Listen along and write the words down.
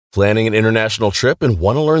Planning an international trip and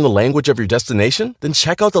want to learn the language of your destination? Then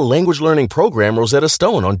check out the language learning program Rosetta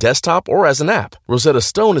Stone on desktop or as an app. Rosetta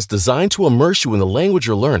Stone is designed to immerse you in the language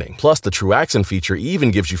you're learning. Plus, the True Accent feature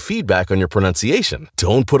even gives you feedback on your pronunciation.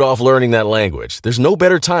 Don't put off learning that language. There's no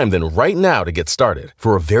better time than right now to get started.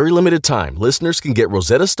 For a very limited time, listeners can get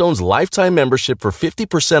Rosetta Stone's lifetime membership for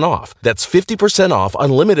 50% off. That's 50% off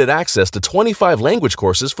unlimited access to 25 language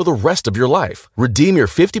courses for the rest of your life. Redeem your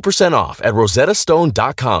 50% off at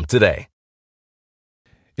rosettastone.com today.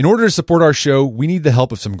 In order to support our show, we need the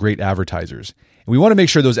help of some great advertisers. And we want to make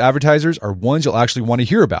sure those advertisers are ones you'll actually want to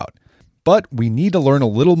hear about. But we need to learn a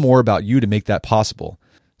little more about you to make that possible.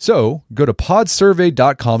 So go to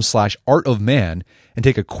podsurvey.com/artofman and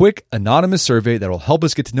take a quick anonymous survey that will help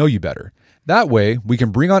us get to know you better. That way, we can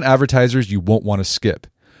bring on advertisers you won't want to skip.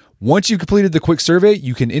 Once you've completed the quick survey,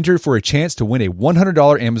 you can enter for a chance to win a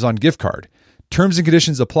 $100 Amazon gift card. Terms and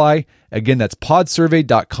conditions apply. Again, that's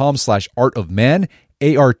podsurvey.com/artofman,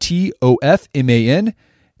 ARTOFMAN,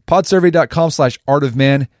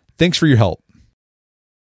 podsurvey.com/artofman. Thanks for your help.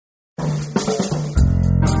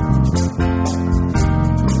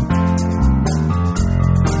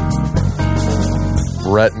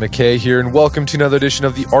 Brett McKay here, and welcome to another edition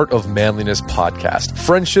of the Art of Manliness podcast.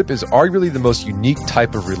 Friendship is arguably the most unique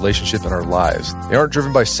type of relationship in our lives. They aren't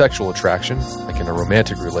driven by sexual attraction, like in a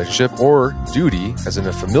romantic relationship, or duty, as in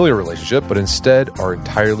a familiar relationship, but instead are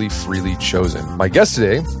entirely freely chosen. My guest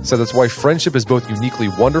today said that's why friendship is both uniquely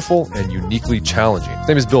wonderful and uniquely challenging. His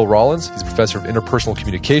name is Bill Rollins. He's a professor of interpersonal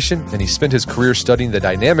communication, and he spent his career studying the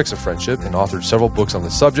dynamics of friendship and authored several books on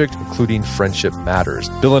the subject, including Friendship Matters.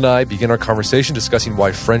 Bill and I begin our conversation discussing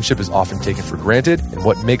why friendship is often taken for granted and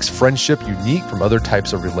what makes friendship unique from other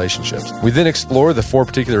types of relationships. We then explore the four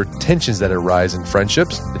particular tensions that arise in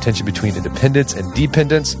friendships: the tension between independence and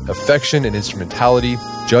dependence, affection and instrumentality,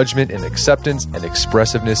 judgment and acceptance, and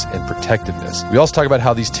expressiveness and protectiveness. We also talk about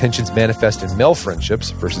how these tensions manifest in male friendships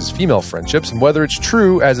versus female friendships, and whether it's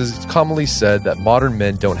true, as is commonly said, that modern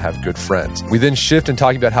men don't have good friends. We then shift in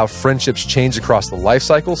talking about how friendships change across the life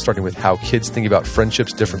cycle, starting with how kids think about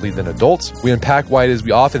friendships differently than adults. We unpack why it is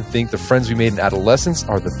we often think the friends we made in adolescence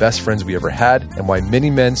are the best friends we ever had, and why many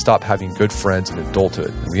men stop having good friends in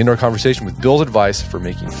adulthood. And we end our conversation with Bill's advice for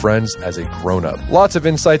making friends as a grown-up. Lots of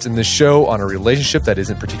insights in this show on a relationship that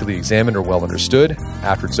isn't particularly examined or well understood.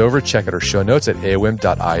 After it's over, check out our show notes at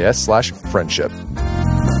aom.is/friendship.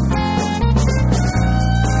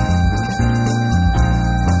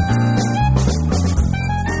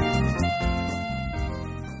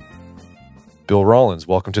 Bill Rollins,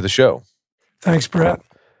 welcome to the show. Thanks, Brett.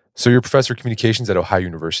 So you're a professor of communications at Ohio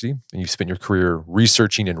University, and you've spent your career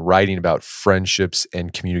researching and writing about friendships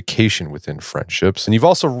and communication within friendships. And you've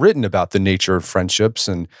also written about the nature of friendships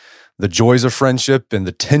and the joys of friendship and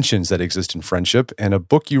the tensions that exist in friendship, and a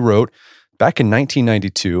book you wrote back in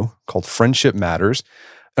 1992 called Friendship Matters.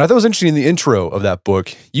 And I thought it was interesting in the intro of that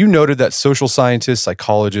book, you noted that social scientists,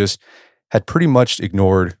 psychologists had pretty much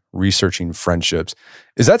ignored researching friendships.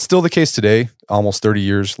 Is that still the case today, almost 30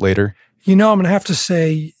 years later? You know, I'm going to have to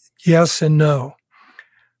say yes and no.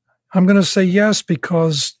 I'm going to say yes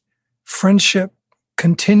because friendship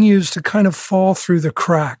continues to kind of fall through the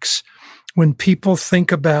cracks when people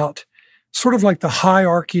think about sort of like the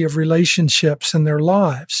hierarchy of relationships in their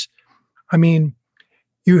lives. I mean,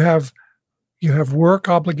 you have work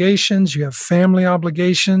obligations, you have family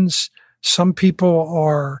obligations. Some people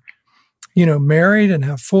are, married and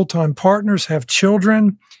have full-time partners, have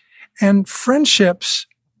children, and friendships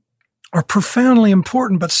are profoundly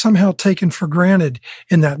important, but somehow taken for granted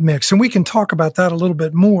in that mix. And we can talk about that a little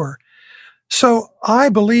bit more. So I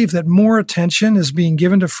believe that more attention is being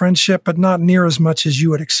given to friendship, but not near as much as you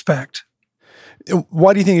would expect.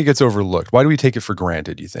 Why do you think it gets overlooked? Why do we take it for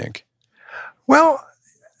granted, do you think? Well,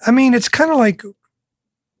 I mean, it's kind of like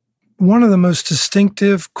one of the most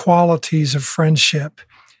distinctive qualities of friendship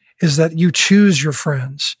is that you choose your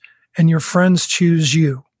friends and your friends choose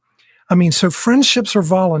you. I mean, so friendships are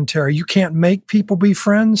voluntary. You can't make people be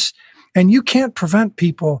friends, and you can't prevent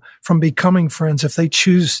people from becoming friends if they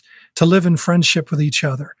choose to live in friendship with each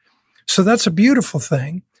other. So that's a beautiful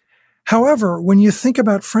thing. However, when you think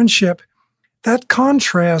about friendship, that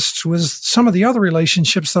contrasts with some of the other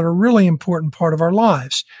relationships that are a really important part of our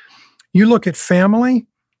lives. You look at family,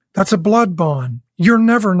 that's a blood bond. You're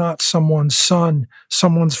never not someone's son,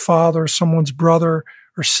 someone's father, someone's brother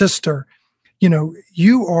or sister.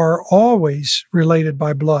 You are always related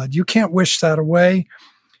by blood. You can't wish that away.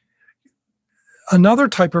 Another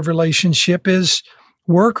type of relationship is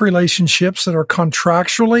work relationships that are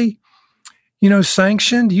contractually,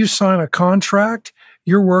 sanctioned. You sign a contract.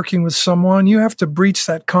 you're working with someone, you have to breach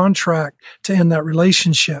that contract to end that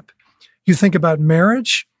relationship. You think about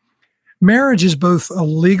marriage. Marriage is both a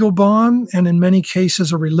legal bond and in many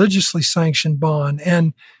cases a religiously sanctioned bond.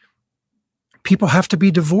 And people have to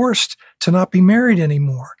be divorced to not be married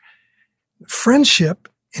anymore. Friendship,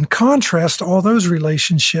 in contrast to all those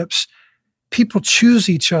relationships, people choose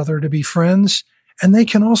each other to be friends, and they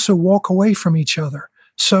can also walk away from each other.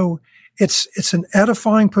 So it's an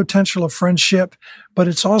edifying potential of friendship, but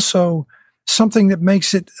it's also something that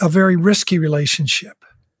makes it a very risky relationship.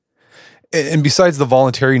 And besides the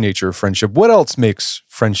voluntary nature of friendship, what else makes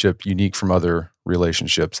friendship unique from other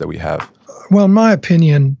relationships that we have? Well, in my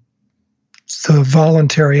opinion, the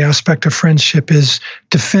voluntary aspect of friendship is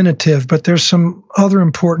definitive, but there's some other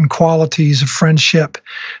important qualities of friendship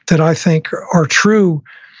that I think are true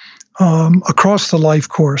across the life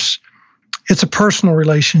course. It's a personal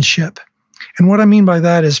relationship. And what I mean by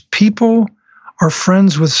that is people are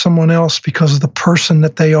friends with someone else because of the person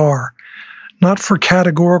that they are, not for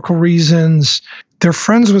categorical reasons. They're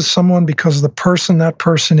friends with someone because of the person that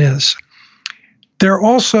person is. They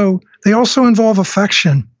also involve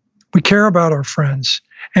affection. We care about our friends.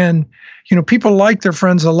 And, people like their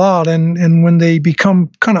friends a lot. And when they become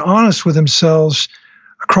kind of honest with themselves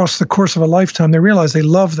across the course of a lifetime, they realize they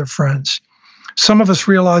love their friends. Some of us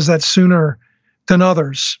realize that sooner than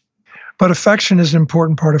others. But affection is an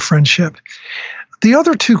important part of friendship. The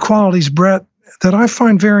other two qualities, Brett, that I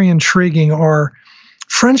find very intriguing are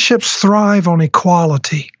friendships thrive on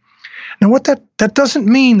equality. Now, what that doesn't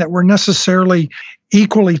mean that we're necessarily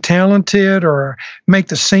equally talented or make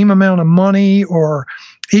the same amount of money or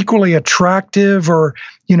equally attractive or,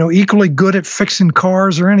 equally good at fixing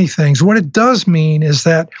cars or anything. So what it does mean is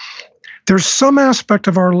that there's some aspect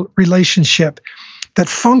of our relationship that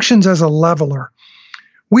functions as a leveler.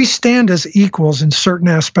 We stand as equals in certain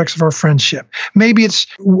aspects of our friendship. Maybe it's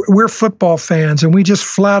we're football fans and we just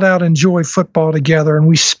flat out enjoy football together and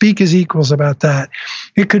we speak as equals about that.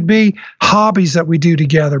 It could be hobbies that we do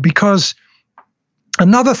together, because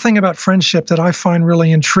another thing about friendship that I find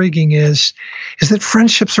really intriguing is that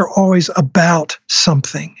friendships are always about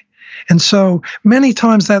something. And so many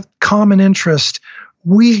times that common interest,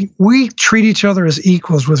 we treat each other as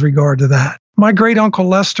equals with regard to that. My great uncle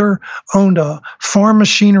Lester owned a farm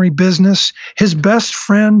machinery business. His best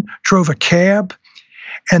friend drove a cab,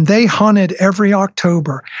 and they hunted every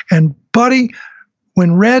October. And buddy,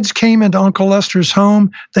 when Reds came into Uncle Lester's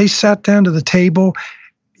home, they sat down to the table.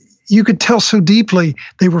 You could tell so deeply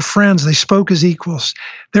they were friends. They spoke as equals.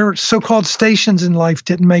 Their so-called stations in life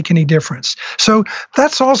didn't make any difference. So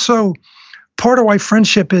that's also part of why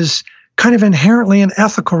friendship is kind of inherently an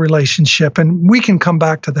ethical relationship, and we can come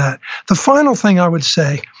back to that. The final thing I would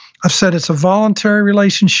say, I've said it's a voluntary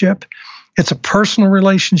relationship, it's a personal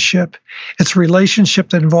relationship, it's a relationship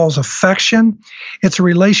that involves affection, it's a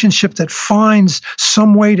relationship that finds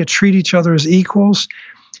some way to treat each other as equals,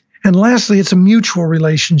 and lastly, it's a mutual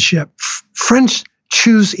relationship. Friends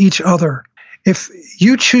choose each other. If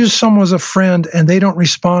you choose someone as a friend and they don't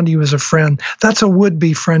respond to you as a friend, that's a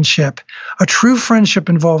would-be friendship. A true friendship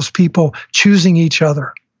involves people choosing each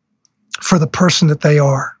other for the person that they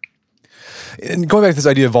are. And going back to this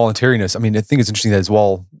idea of voluntariness, I think it's interesting that as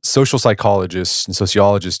well, social psychologists and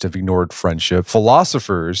sociologists have ignored friendship.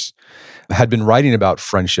 Philosophers had been writing about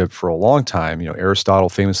friendship for a long time. Aristotle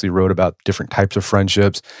famously wrote about different types of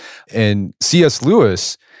friendships. And C.S.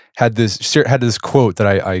 Lewis had this quote that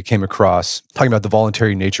I came across talking about the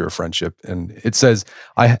voluntary nature of friendship. And it says,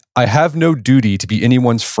 I have no duty to be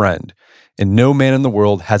anyone's friend, and no man in the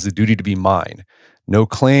world has the duty to be mine. No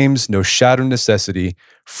claims, no shadow necessity.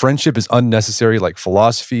 Friendship is unnecessary like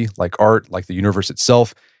philosophy, like art, like the universe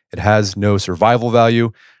itself. It has no survival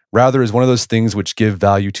value. Rather, is one of those things which give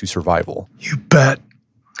value to survival. You bet.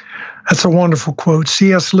 That's a wonderful quote.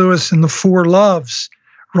 C.S. Lewis in The Four Loves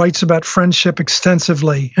writes about friendship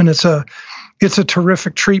extensively, and it's a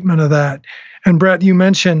terrific treatment of that. And Brett, you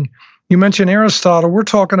mentioned Aristotle. We're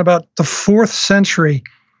talking about the 4th century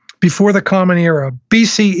before the Common Era,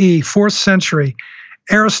 BCE, 4th century.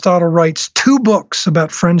 Aristotle writes 2 books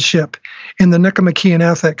about friendship in the Nicomachean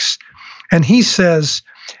Ethics, and he says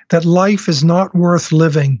that life is not worth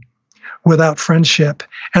living without friendship.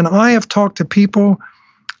 And I have talked to people,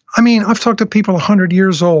 I've talked to people 100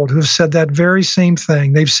 years old who have said that very same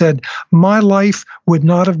thing. They've said, my life would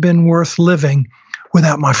not have been worth living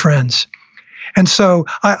without my friends. And so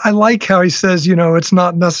I like how he says, it's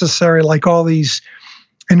not necessary like all these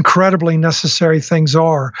incredibly necessary things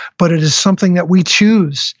are, but it is something that we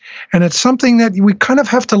choose. And it's something that we kind of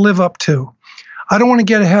have to live up to. I don't want to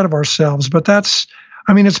get ahead of ourselves, but that's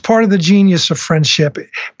I mean, it's part of the genius of friendship.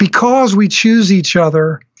 Because we choose each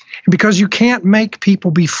other, and because you can't make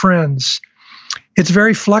people be friends, it's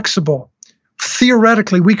very flexible.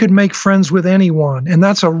 Theoretically, we could make friends with anyone, and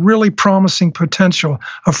that's a really promising potential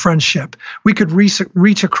of friendship. We could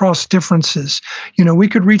reach across differences. We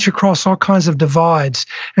could reach across all kinds of divides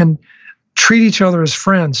and treat each other as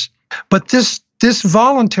friends. But this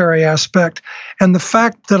voluntary aspect, and the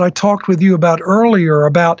fact that I talked with you about earlier,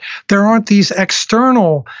 about there aren't these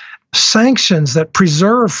external sanctions that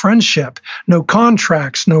preserve friendship, no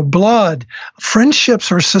contracts, no blood.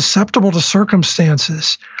 Friendships are susceptible to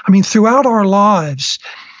circumstances. I mean, throughout our lives,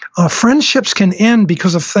 friendships can end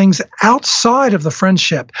because of things outside of the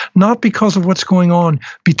friendship, not because of what's going on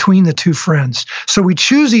between the two friends. So we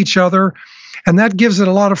choose each other, and that gives it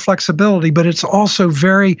a lot of flexibility, but it's also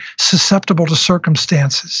very susceptible to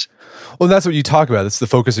circumstances. Well, that's what you talk about. That's the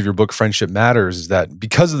focus of your book, Friendship Matters, is that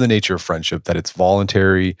because of the nature of friendship, that it's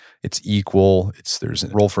voluntary, it's equal, there's a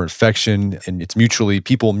role for affection, and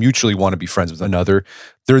people mutually want to be friends with another.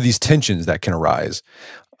 There are these tensions that can arise.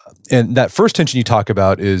 And that first tension you talk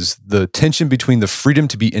about is the tension between the freedom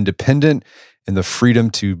to be independent and the freedom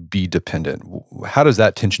to be dependent. How does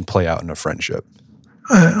that tension play out in a friendship?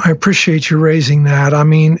 I appreciate you raising that. I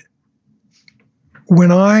mean,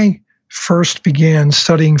 when I first began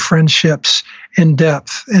studying friendships in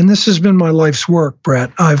depth, and this has been my life's work,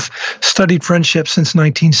 Brett. I've studied friendship since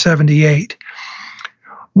 1978.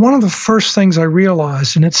 One of the first things I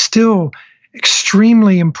realized, and it's still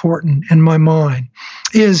extremely important in my mind,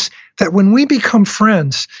 is that when we become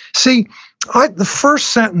friends, the first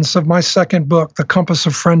sentence of my second book, The Compass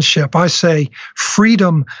of Friendship, I say,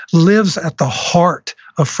 freedom lives at the heart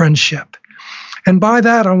of friendship. And by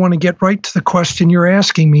that, I want to get right to the question you're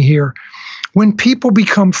asking me here. When people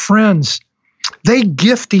become friends, they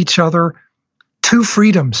gift each other two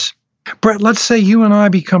freedoms. Brett, let's say you and I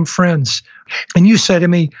become friends, and you say to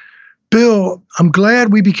me, Bill, I'm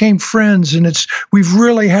glad we became friends, and we've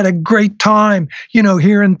really had a great time,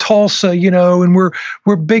 here in Tulsa, and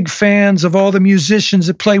we're big fans of all the musicians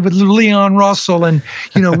that play with Leon Russell, and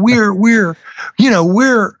we're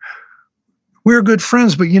good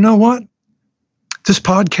friends. But you know what? This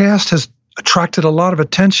podcast has attracted a lot of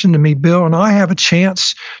attention to me, Bill, and I have a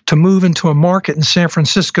chance to move into a market in San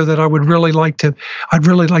Francisco that I'd really like to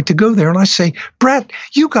go there. And I say, Brett,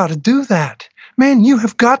 you got to do that. Man, you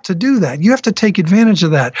have got to do that. You have to take advantage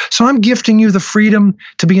of that. So I'm gifting you the freedom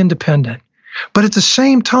to be independent. But at the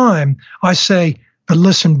same time, I say, but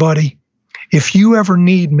listen, buddy, if you ever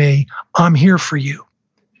need me, I'm here for you.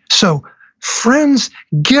 So friends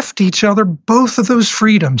gift each other both of those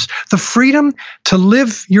freedoms. The freedom to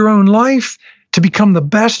live your own life, to become the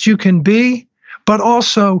best you can be, but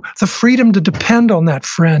also the freedom to depend on that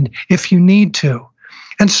friend if you need to.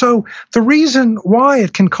 And so the reason why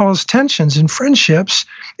it can cause tensions in friendships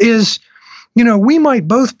is, we might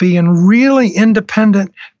both be in really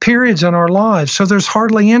independent periods in our lives, so there's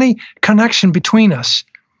hardly any connection between us.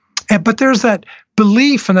 But there's that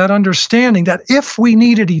belief and that understanding that if we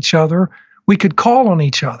needed each other, we could call on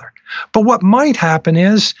each other. But what might happen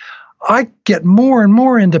is I get more and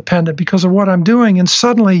more independent because of what I'm doing, and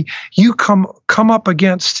suddenly you come up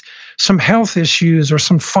against some health issues or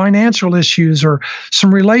some financial issues or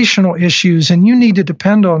some relational issues, and you need to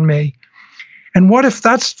depend on me. And what if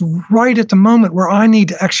that's right at the moment where I need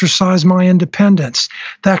to exercise my independence?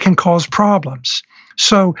 That can cause problems.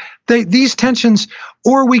 So these tensions,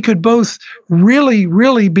 or we could both really,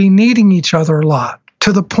 really be needing each other a lot,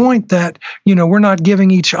 to the point that, we're not giving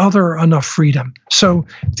each other enough freedom. So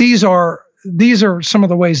these are some of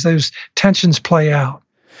the ways those tensions play out.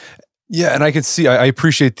 Yeah, and I can see, I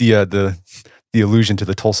appreciate the allusion to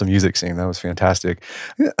the Tulsa music scene. That was fantastic.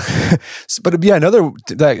 But yeah,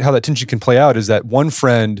 how that tension can play out is that one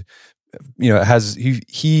friend,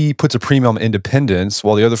 he puts a premium on independence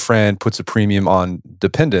while the other friend puts a premium on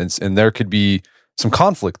dependence, and there could be some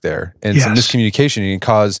conflict there and some miscommunication, and can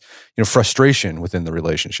cause frustration within the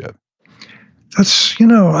relationship. That's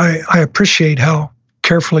I appreciate how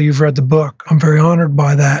carefully you've read the book. I'm very honored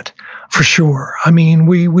by that, for sure. I mean,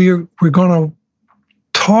 we're going to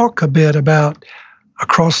talk a bit about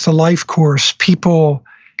across the life course. People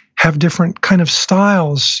have different kind of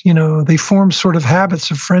styles. They form sort of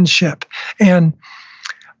habits of friendship, and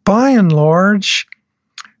by and large,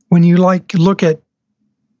 when you look at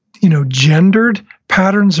gendered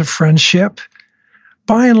patterns of friendship,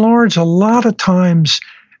 by and large, a lot of times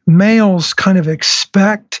males kind of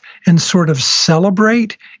expect and sort of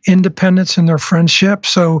celebrate independence in their friendship.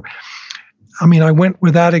 So, I went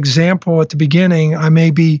with that example at the beginning. I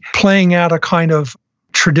may be playing out a kind of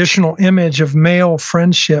traditional image of male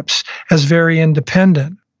friendships as very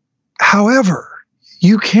independent. However,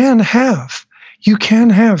 you can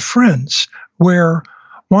have friends where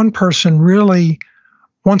one person really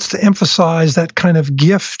wants to emphasize that kind of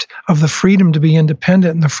gift of the freedom to be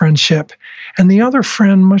independent in the friendship. And the other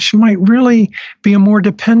friend might really be a more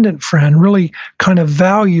dependent friend, really kind of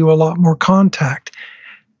value a lot more contact.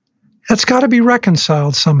 That's got to be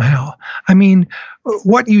reconciled somehow. I mean,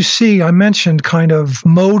 what you see, I mentioned kind of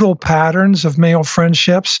modal patterns of male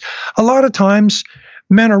friendships. A lot of times,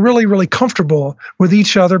 men are really, really comfortable with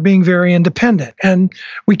each other being very independent. And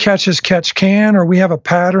we catch as catch can, or we have a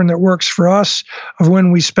pattern that works for us of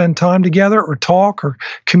when we spend time together or talk or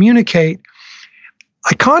communicate.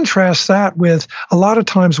 I contrast that with a lot of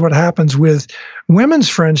times what happens with women's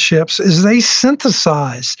friendships is they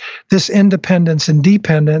synthesize this independence and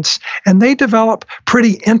dependence, and they develop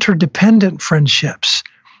pretty interdependent friendships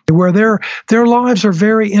where their lives are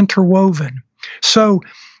very interwoven. So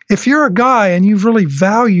if you're a guy and you've really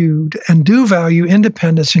valued and do value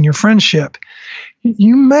independence in your friendship,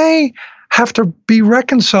 you may have to be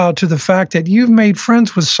reconciled to the fact that you've made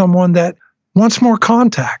friends with someone that wants more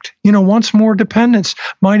contact, wants more dependence,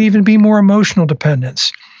 might even be more emotional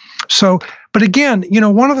dependence. So, but again,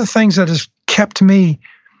 one of the things that has kept me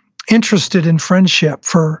interested in friendship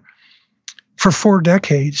for 4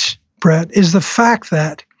 decades, Brett, is the fact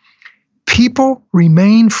that people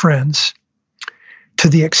remain friends to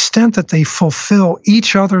the extent that they fulfill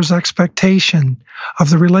each other's expectation of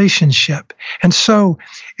the relationship. And so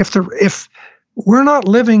if we're not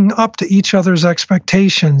living up to each other's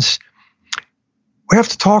expectations, we have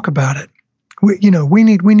to talk about it. We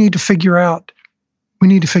need to figure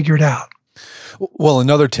it out. Well,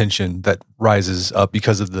 another tension that rises up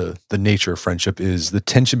because of the nature of friendship is the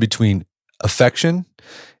tension between affection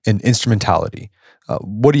and instrumentality.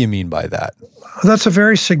 What do you mean by that? That's a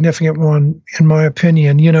very significant one, in my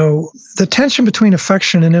opinion. The tension between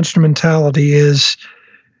affection and instrumentality is,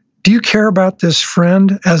 do you care about this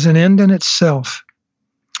friend as an end in itself?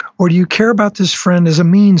 Or do you care about this friend as a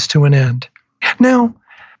means to an end? Now,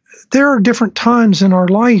 there are different times in our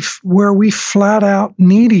life where we flat out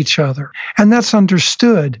need each other, and that's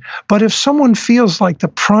understood. But if someone feels like the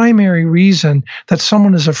primary reason that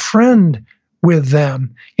someone is a friend with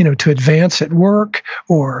them, to advance at work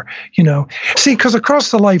or, because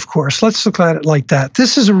across the life course, let's look at it like that.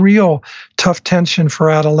 This is a real tough tension for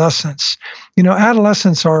adolescents.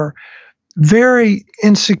 Adolescents are very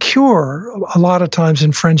insecure a lot of times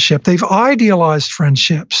in friendship. They've idealized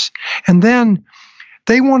friendships, and then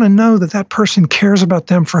they want to know that that person cares about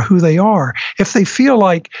them for who they are. If they feel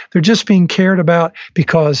like they're just being cared about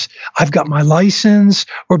because I've got my license,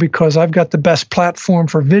 or because I've got the best platform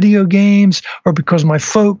for video games, or because my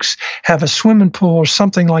folks have a swimming pool or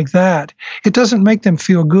something like that, it doesn't make them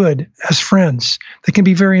feel good as friends. They can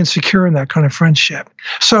be very insecure in that kind of friendship.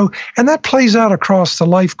 So, and that plays out across the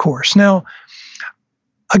life course. Now,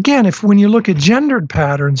 again, when you look at gendered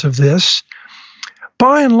patterns of this,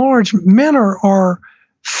 by and large, men are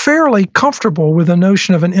fairly comfortable with the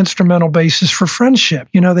notion of an instrumental basis for friendship.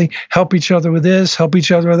 They help each other with this, help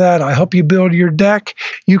each other with that. I help you build your deck.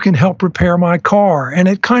 You can help repair my car. And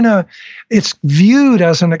it's viewed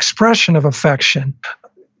as an expression of affection.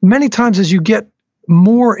 Many times as you get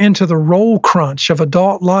more into the role crunch of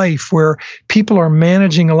adult life where people are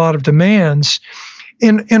managing a lot of demands,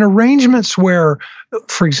 in arrangements where,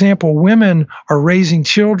 for example, women are raising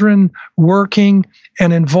children, working,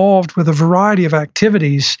 and involved with a variety of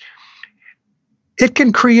activities, it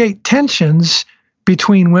can create tensions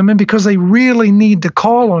between women because they really need to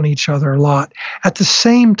call on each other a lot at the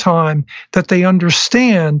same time that they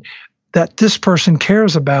understand that this person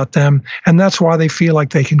cares about them, and that's why they feel like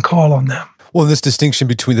they can call on them. Well, this distinction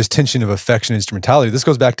between this tension of affection and instrumentality, this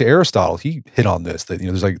goes back to Aristotle. He hit on this,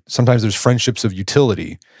 that, sometimes there's friendships of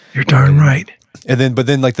utility. You're darn right. But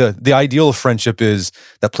then the ideal of friendship is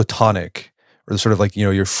that platonic, or sort of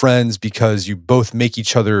you're friends because you both make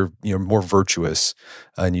each other, more virtuous,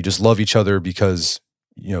 and you just love each other because,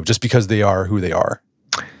 just because they are who they are.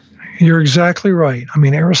 You're exactly right. I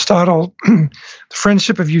mean, Aristotle, the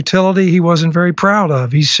friendship of utility, he wasn't very proud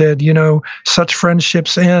of. He said, such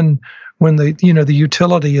friendships end when the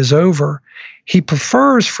utility is over. He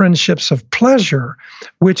prefers friendships of pleasure,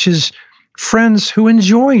 which is friends who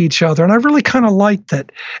enjoy each other. And I really kind of like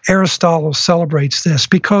that Aristotle celebrates this,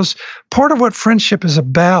 because part of what friendship is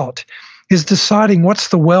about is deciding what's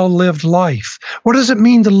the well-lived life. What does it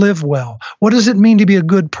mean to live well? What does it mean to be a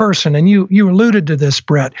good person? And you alluded to this,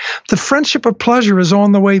 Brett. The friendship of pleasure is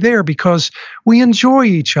on the way there because we enjoy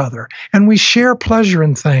each other and we share pleasure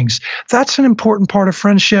in things. That's an important part of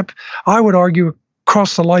friendship, I would argue,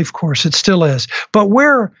 across the life course. It still is. But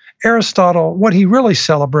where Aristotle, what he really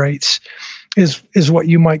celebrates is what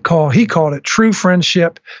you might call, he called it true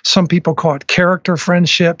friendship. Some people call it character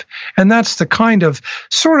friendship. And that's the kind of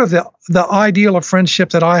sort of the ideal of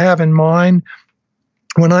friendship that I have in mind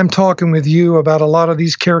when I'm talking with you about a lot of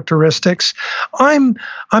these characteristics. I'm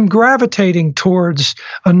gravitating towards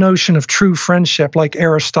a notion of true friendship like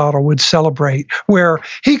Aristotle would celebrate, where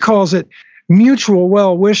he calls it mutual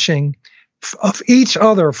well-wishing of each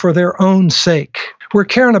other for their own sake. We're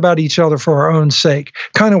caring about each other for our own sake,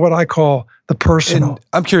 kind of what I call the personal. And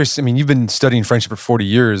I'm curious, I mean, you've been studying friendship for 40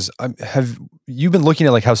 years. Have you been looking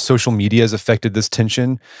at like how social media has affected this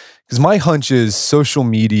tension? Because my hunch is social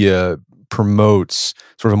media promotes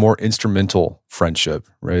sort of a more instrumental friendship,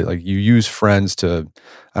 right? Like you use friends to,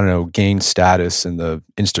 I don't know, gain status in the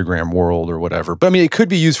Instagram world or whatever. But I mean, it could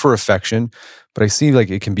be used for affection, but I see like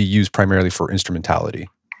it can be used primarily for instrumentality.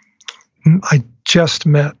 I just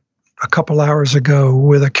met a couple hours ago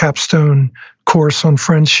with a capstone course on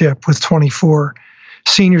friendship with 24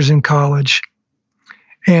 seniors in college.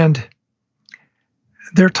 And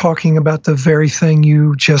they're talking about the very thing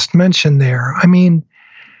you just mentioned there. I mean,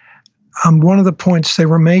 one of the points they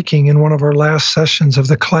were making in one of our last sessions of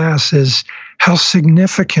the class is how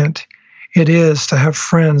significant it is to have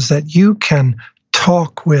friends that you can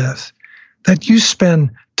talk with, that you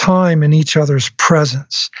spend time in each other's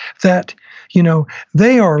presence, that, you know,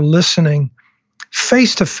 they are listening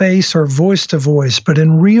face to face or voice to voice, but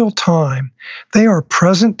in real time, they are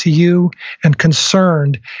present to you and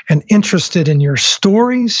concerned and interested in your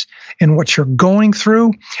stories, in what you're going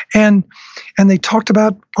through. And they talked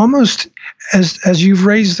about almost as you've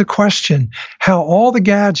raised the question, how all the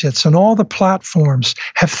gadgets and all the platforms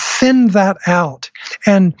have thinned that out.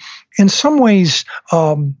 And in some ways,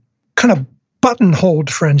 kind of buttonholed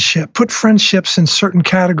friendship, put friendships in certain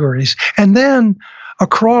categories. And then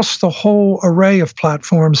across the whole array of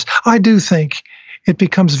platforms, I do think it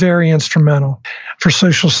becomes very instrumental for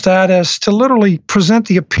social status to literally present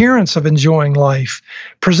the appearance of enjoying life,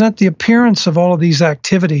 present the appearance of all of these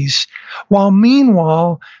activities, while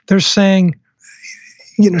meanwhile, they're saying,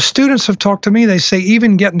 you know, students have talked to me, they say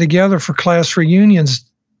even getting together for class reunions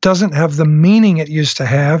doesn't have the meaning it used to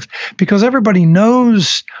have because everybody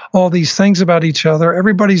knows all these things about each other.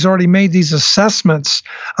 Everybody's already made these assessments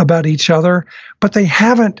about each other, but they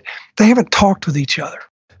haven't talked with each other.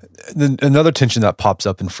 Another tension that pops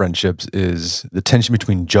up in friendships is the tension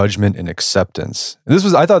between judgment and acceptance. And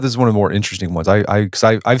I thought this was one of the more interesting ones.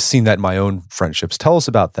 I've seen that in my own friendships. Tell us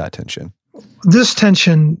about that tension. This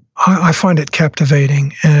tension, I find it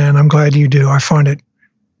captivating, and I'm glad you do. I find it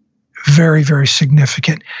very, very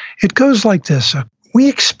significant. It goes like this. We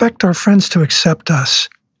expect our friends to accept us.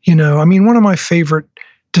 You know, I mean, one of my favorite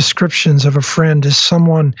descriptions of a friend is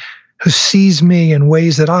someone who sees me in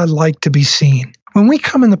ways that I like to be seen. When we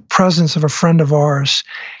come in the presence of a friend of ours,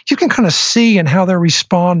 you can kind of see in how they're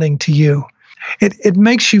responding to you. It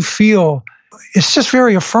makes you feel, it's just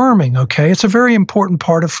very affirming, okay? It's a very important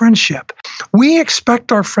part of friendship. We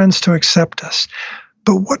expect our friends to accept us.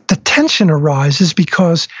 But what the tension arises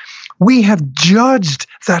because we have judged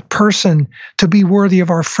that person to be worthy of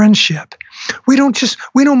our friendship. We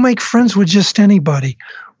don't make friends with just anybody.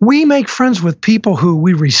 We make friends with people who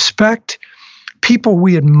we respect, people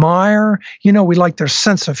we admire. You know, we like their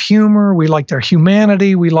sense of humor. We like their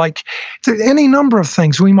humanity. We like any number of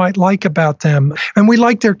things we might like about them. And we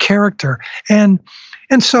like their character. And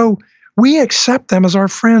so we accept them as our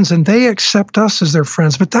friends and they accept us as their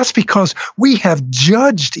friends. But that's because we have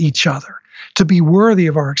judged each other to be worthy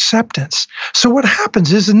of our acceptance. So what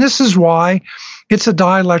happens is, and this is why it's a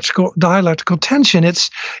dialectical tension.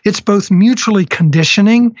 It's both mutually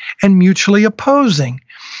conditioning and mutually opposing.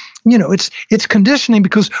 You know, it's conditioning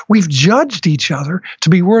because we've judged each other to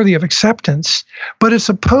be worthy of acceptance, but it's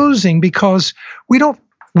opposing because we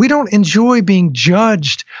don't enjoy being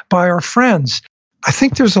judged by our friends. I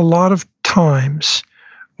think there's a lot of times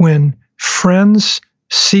when friends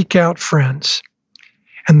seek out friends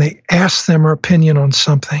and they ask them their opinion on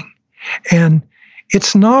something. And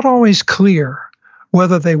it's not always clear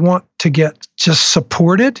whether they want to get just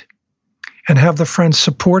supported and have the friends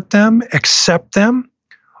support them, accept them,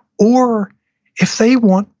 or if they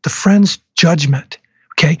want the friend's judgment.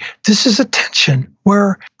 Okay, this is a tension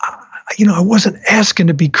where, I wasn't asking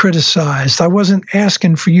to be criticized. I wasn't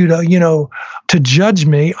asking for you to, to judge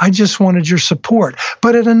me. I just wanted your support.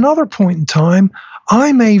 But at another point in time,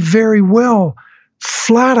 I may very well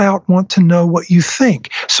flat out want to know what you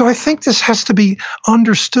think. So I think this has to be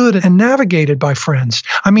understood and navigated by friends.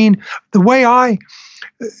 I mean, the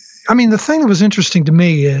thing that was interesting to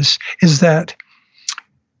me is that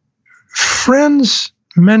friends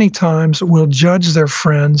many times will judge their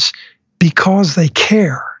friends because they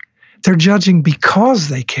care. They're judging because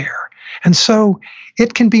they care. And so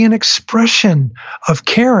it can be an expression of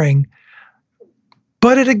caring,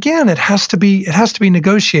 but it has to be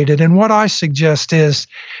negotiated. And what I suggest is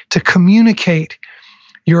to communicate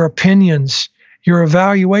your opinions, your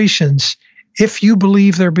evaluations, if you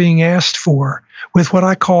believe they're being asked for, with what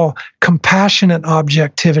I call compassionate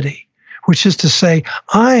objectivity, which is to say,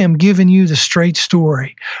 I am giving you the straight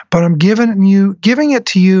story, but I'm giving it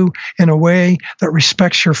to you in a way that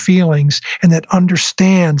respects your feelings and that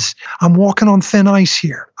understands I'm walking on thin ice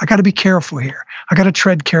here. I got to be careful here. I got to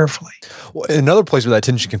tread carefully. Well, another place where that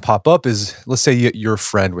tension can pop up is, let's say you're a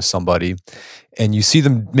friend with somebody and you see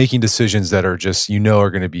them making decisions that are just,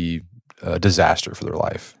 are going to be a disaster for their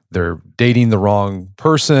life. They're dating the wrong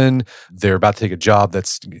person. They're about to take a job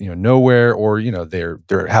that's nowhere, or they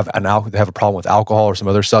have a problem with alcohol or some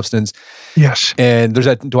other substance. Yes. And there's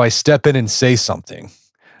that. Do I step in and say something?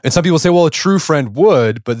 And some people say, well, a true friend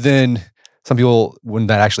would, but then some people, when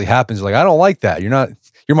that actually happens, are like, I don't like that. You're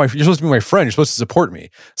supposed to be my friend. You're supposed to support me.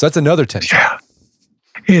 So that's another tension. Yeah,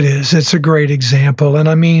 it is. It's a great example, and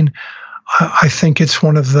I mean, I think it's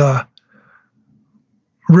one of the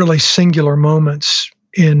really singular moments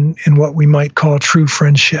in what we might call true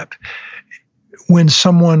friendship, when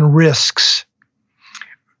someone risks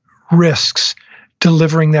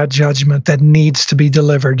delivering that judgment that needs to be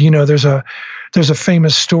delivered. There's a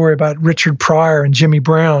famous story about Richard Pryor and Jimmy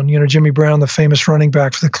Brown. Jimmy Brown, the famous running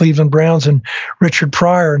back for the Cleveland Browns, and Richard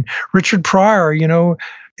Pryor. And Richard Pryor,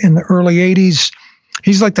 in the early 80s,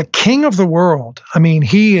 he's like the king of the world. I mean,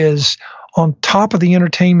 he is on top of the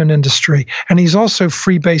entertainment industry, and he's also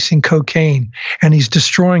freebasing cocaine, and he's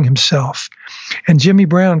destroying himself. And Jimmy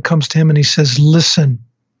Brown comes to him and he says, listen,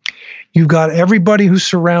 you've got everybody who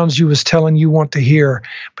surrounds you is telling you what to hear,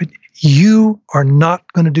 but you are not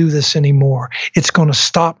going to do this anymore. It's going to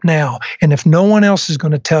stop now. And if no one else is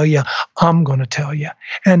going to tell you, I'm going to tell you.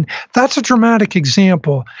 And that's a dramatic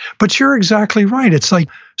example, but you're exactly right. It's like,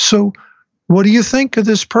 so what do you think of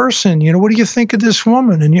this person? What do you think of this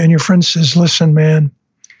woman? And your friend says, listen, man,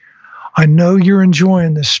 I know you're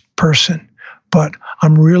enjoying this person, but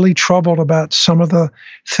I'm really troubled about some of the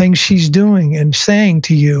things she's doing and saying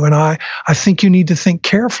to you. And I think you need to think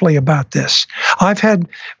carefully about this. I've had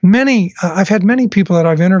many people that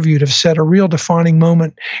I've interviewed have said a real defining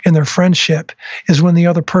moment in their friendship is when the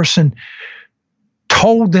other person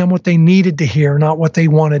told them what they needed to hear, not what they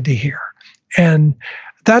wanted to hear. And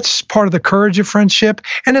that's part of the courage of friendship.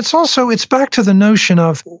 And it's back to the notion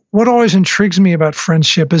of what always intrigues me about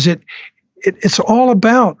friendship is it's all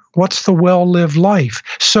about what's the well-lived life.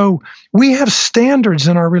 So we have standards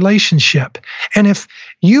in our relationship. And if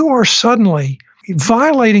you are suddenly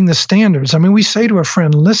violating the standards, I mean, we say to a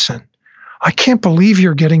friend, listen, I can't believe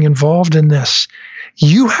you're getting involved in this.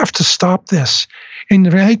 You have to stop this.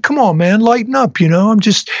 And hey, come on, man, lighten up. I'm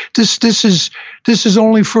just, this is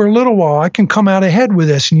only for a little while. I can come out ahead with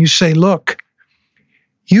this. And you say, look,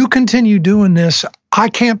 you continue doing this, I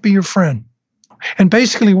can't be your friend. And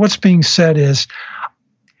basically what's being said is,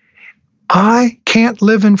 I can't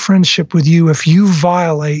live in friendship with you if you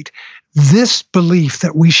violate this belief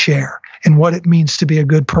that we share and what it means to be a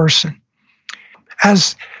good person.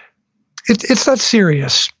 It's that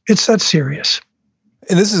serious. It's that serious.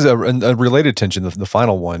 And this is a related tension. The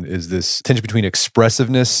final one is this tension between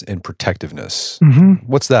expressiveness and protectiveness. Mm-hmm.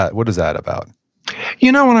 What's that? What is that about?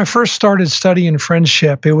 When I first started studying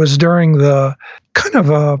friendship, it was during the kind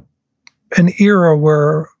of an era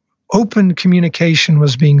where open communication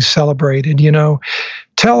was being celebrated.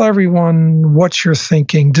 Tell everyone what you're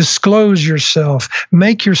thinking, disclose yourself,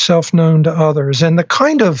 make yourself known to others. And the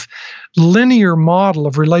kind of linear model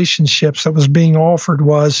of relationships that was being offered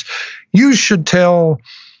was, you should tell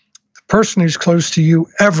the person who's close to you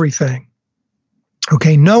everything.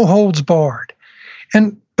 Okay, no holds barred.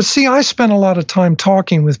 But see, I spent a lot of time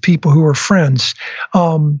talking with people who were friends,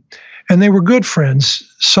 and they were good friends,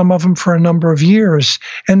 some of them for a number of years.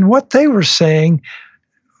 And what they were saying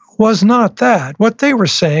was not that. What they were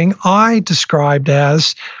saying, I described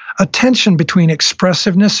as a tension between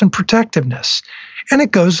expressiveness and protectiveness. And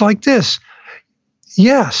it goes like this.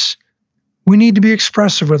 Yes, we need to be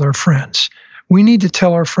expressive with our friends. We need to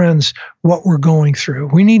tell our friends what we're going through.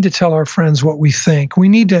 We need to tell our friends what we think. We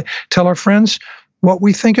need to tell our friends what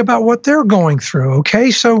we think about what they're going through,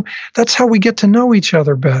 okay? So that's how we get to know each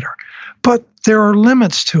other better. But there are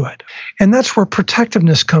limits to it. And that's where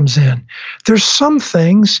protectiveness comes in. There's some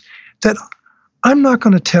things that I'm not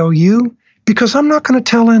going to tell you because I'm not going to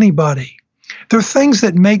tell anybody. There are things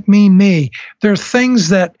that make me me. There are things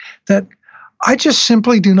that I just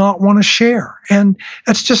simply do not want to share. And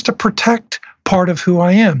that's just to protect part of who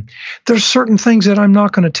I am. There's certain things that I'm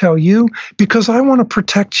not going to tell you because I want to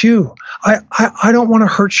protect you. I don't want to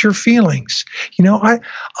hurt your feelings.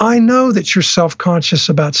 I know that you're self-conscious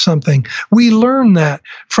about something. We learn that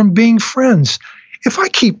from being friends. If I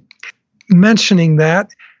keep mentioning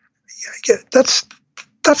that, that's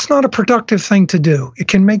not a productive thing to do. It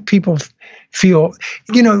can make people feel,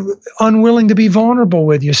 unwilling to be vulnerable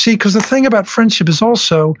with you. See, because the thing about friendship is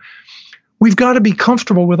also, we've got to be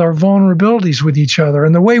comfortable with our vulnerabilities with each other.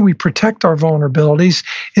 And the way we protect our vulnerabilities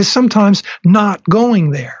is sometimes not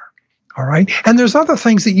going there. All right. And there's other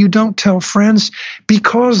things that you don't tell friends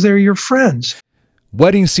because they're your friends.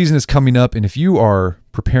 Wedding season is coming up, and if you are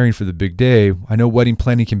preparing for the big day, I know wedding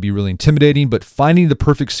planning can be really intimidating, but finding the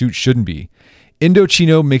perfect suit shouldn't be.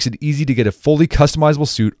 Indochino makes it easy to get a fully customizable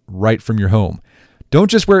suit right from your home. Don't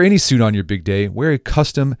just wear any suit on your big day, wear a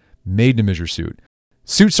custom made-to-measure suit.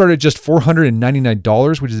 Suits start at just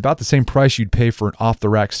 $499, which is about the same price you'd pay for an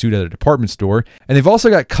off-the-rack suit at a department store. And they've also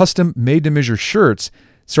got custom made-to-measure shirts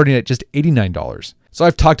starting at just $89. So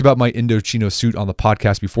I've talked about my Indochino suit on the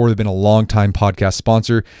podcast before. They've been a long-time podcast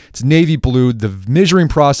sponsor. It's navy blue. The measuring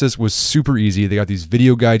process was super easy. They got these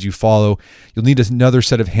video guides you follow. You'll need another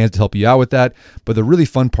set of hands to help you out with that. But the really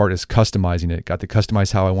fun part is customizing it. Got to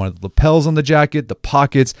customize how I wanted the lapels on the jacket, the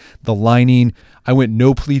pockets, the lining. I went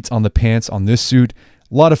no pleats on the pants on this suit.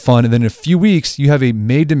 A lot of fun. And then in a few weeks, you have a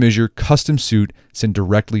made-to-measure custom suit sent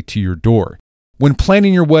directly to your door. When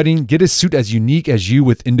planning your wedding, get a suit as unique as you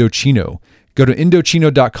with Indochino. Go to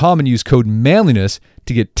Indochino.com and use code manliness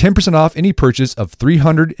to get 10% off any purchase of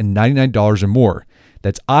 $399 or more.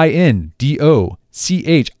 That's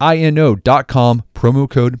INDOCHINO.com, promo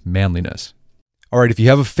code manliness. All right, if you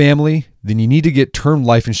have a family, then you need to get term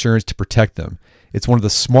life insurance to protect them. It's one of the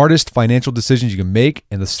smartest financial decisions you can make,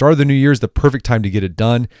 and the start of the new year is the perfect time to get it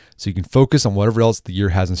done so you can focus on whatever else the year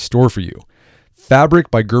has in store for you.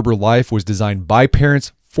 Fabric by Gerber Life was designed by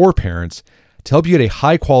parents for parents to help you get a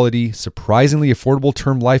high-quality, surprisingly affordable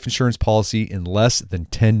term life insurance policy in less than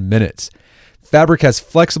 10 minutes. Fabric has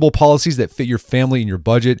flexible policies that fit your family and your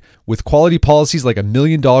budget, with quality policies like $1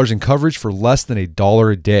 million in coverage for less than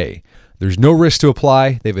 $1 a day. There's no risk to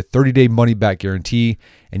apply. They have a 30-day money-back guarantee,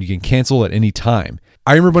 and you can cancel at any time.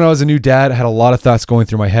 I remember when I was a new dad, I had a lot of thoughts going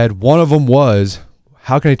through my head. One of them was,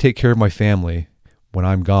 how can I take care of my family when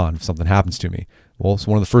I'm gone if something happens to me? Well,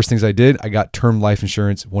 so one of the first things I did, I got term life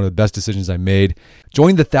insurance, one of the best decisions I made.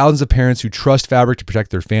 Join the thousands of parents who trust Fabric to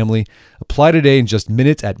protect their family. Apply today in just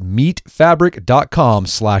minutes at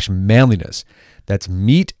meetfabric.com/manliness. That's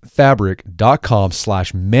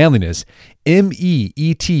meetfabric.com/manliness.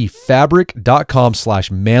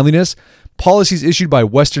 meetfabric.com/manliness. Policies issued by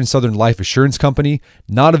Western Southern Life Assurance Company,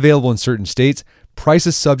 not available in certain states.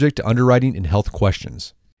 Prices subject to underwriting and health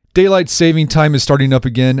questions. Daylight saving time is starting up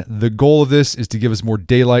again. The goal of this is to give us more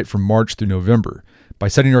daylight from March through November. By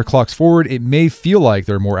setting our clocks forward, it may feel like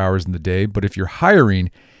there are more hours in the day, but if you're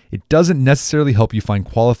hiring, it doesn't necessarily help you find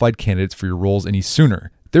qualified candidates for your roles any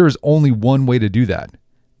sooner. There is only one way to do that: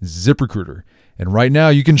 ZipRecruiter. And right now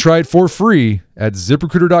you can try it for free at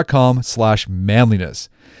ZipRecruiter.com/manliness.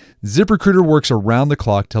 ZipRecruiter works around the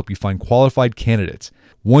clock to help you find qualified candidates.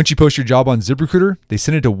 Once you post your job on ZipRecruiter, they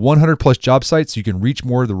send it to 100 plus job sites so you can reach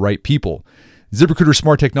more of the right people. ZipRecruiter's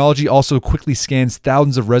smart technology also quickly scans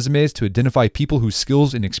thousands of resumes to identify people whose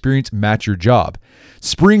skills and experience match your job.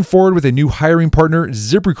 Spring forward with a new hiring partner,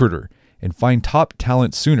 ZipRecruiter, and find top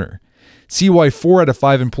talent sooner. See why 4 out of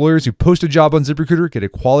 5 employers who post a job on ZipRecruiter get a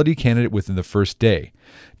quality candidate within the first day.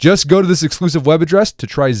 Just go to this exclusive web address to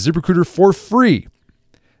try ZipRecruiter for free.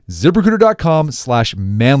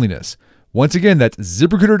 ZipRecruiter.com/manliness. Once again, that's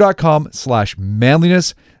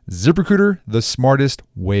ZipRecruiter.com/manliness. ZipRecruiter, the smartest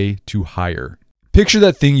way to hire. Picture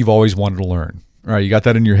that thing you've always wanted to learn. All right, you got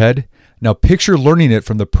that in your head? Now picture learning it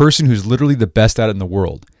from the person who's literally the best at it in the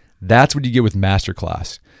world. That's what you get with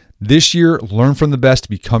Masterclass. This year, learn from the best to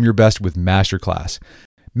become your best with Masterclass.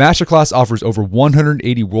 Masterclass offers over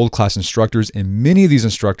 180 world-class instructors, and many of these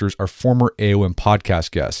instructors are former AOM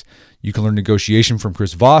podcast guests. You can learn negotiation from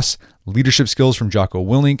Chris Voss, leadership skills from Jocko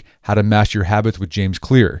Willink, how to master your habits with James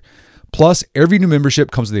Clear. Plus, every new membership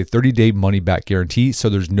comes with a 30-day money-back guarantee, so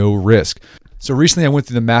there's no risk. So recently I went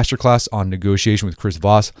through the masterclass on negotiation with Chris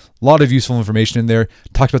Voss. A lot of useful information in there.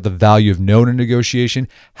 Talked about the value of no in negotiation,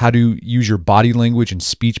 how to use your body language and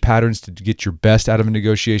speech patterns to get your best out of a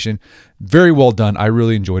negotiation. Very well done. I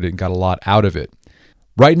really enjoyed it and got a lot out of it.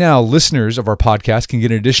 Right now, listeners of our podcast can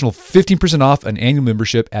get an additional 15% off an annual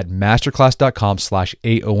membership at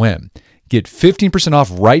masterclass.com/AOM. Get 15%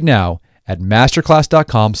 off right now at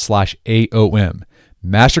masterclass.com/AOM.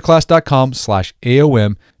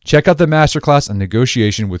 masterclass.com/AOM. Check out the masterclass on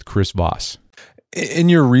negotiation with Chris Voss. In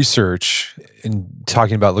your research, in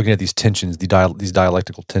talking about looking at these tensions, these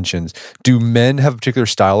dialectical tensions, do men have a particular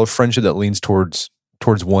style of friendship that leans towards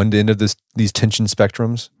one end of these tension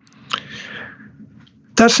spectrums?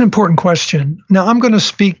 That's an important question. Now, I'm going to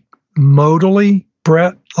speak modally,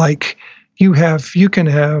 Brett, like you can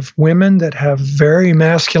have women that have very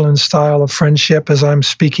masculine style of friendship, as I'm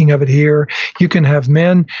speaking of it here. You can have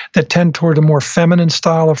men that tend toward a more feminine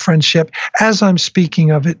style of friendship, as I'm speaking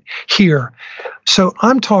of it here. So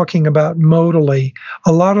I'm talking about modally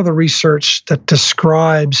a lot of the research that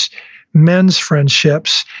describes men's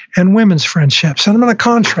friendships and women's friendships. And I'm going to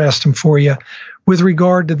contrast them for you with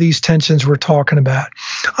regard to these tensions we're talking about.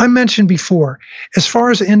 I mentioned before, as far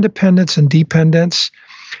as independence and dependence,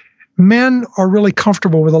 men are really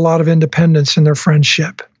comfortable with a lot of independence in their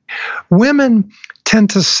friendship. Women tend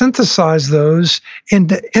to synthesize those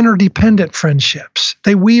into interdependent friendships.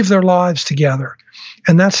 They weave their lives together,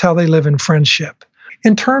 and that's how they live in friendship.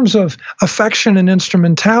 In terms of affection and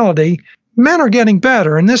instrumentality, men are getting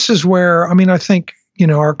better, and this is where, I think,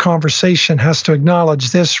 our conversation has to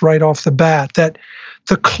acknowledge this right off the bat, that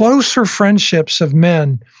the closer friendships of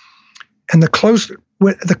men and the closer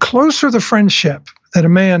the friendship that a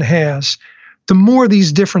man has, the more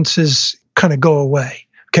these differences kind of go away.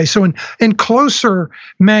 Okay, so in closer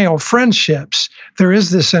male friendships, there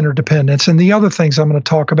is this interdependence, and the other things I'm going to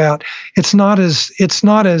talk about, it's not as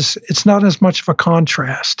much of a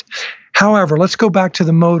contrast. However, let's go back to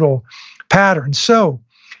the modal pattern. So,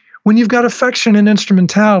 when you've got affection and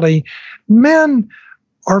instrumentality, men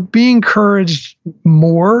are being encouraged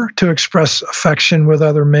more to express affection with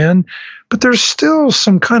other men, but there's still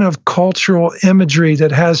some kind of cultural imagery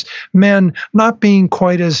that has men not being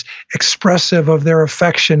quite as expressive of their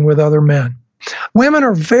affection with other men. Women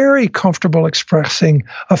are very comfortable expressing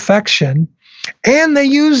affection, and they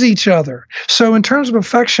use each other. So in terms of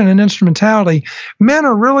affection and instrumentality, men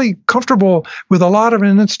are really comfortable with a lot of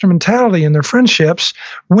instrumentality in their friendships.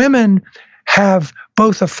 Women have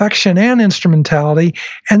both affection and instrumentality,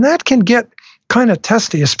 and that can get kind of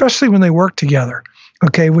testy, especially when they work together.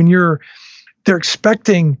 Okay, when they're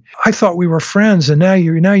expecting, I thought we were friends, and now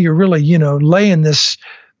you're really, laying this,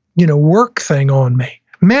 work thing on me.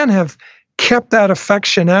 Men have kept that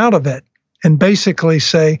affection out of it and basically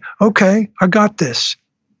say, okay, I got this.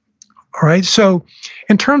 All right. So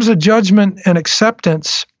in terms of judgment and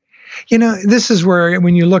acceptance, this is where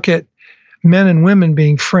when you look at men and women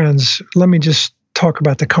being friends, let me just talk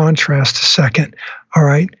about the contrast a second. All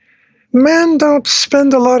right. Men don't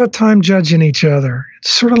spend a lot of time judging each other. It's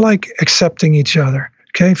sort of like accepting each other.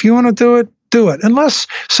 Okay. If you want to do it, do it. Unless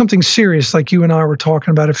something serious like you and I were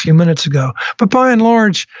talking about a few minutes ago. But by and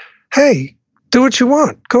large, hey, do what you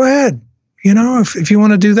want. Go ahead. If you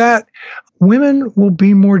want to do that, women will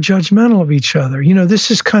be more judgmental of each other. This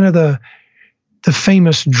is kind of the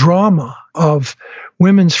famous drama of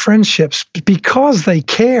women's friendships. Because they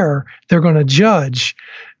care, they're going to judge.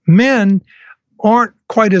 Men aren't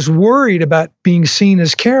quite as worried about being seen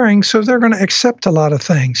as caring, so they're going to accept a lot of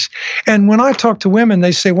things. And when I talk to women,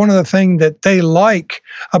 they say one of the things that they like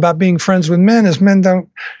about being friends with men is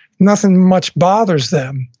nothing much bothers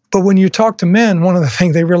them. But when you talk to men, one of the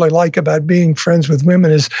things they really like about being friends with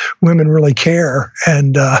women is women really care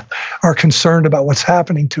and are concerned about what's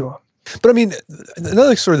happening to them. But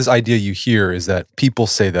another sort of this idea you hear is that people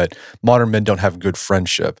say that modern men don't have good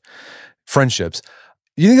friendships.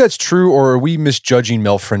 Do you think that's true, or are we misjudging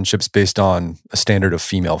male friendships based on a standard of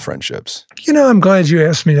female friendships? I'm glad you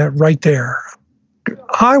asked me that right there.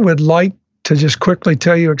 I would like to just quickly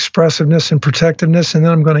tell you expressiveness and protectiveness, and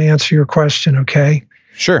then I'm going to answer your question, okay?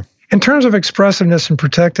 Sure. In terms of expressiveness and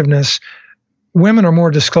protectiveness, women are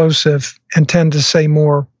more disclosive and tend to say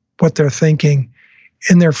more what they're thinking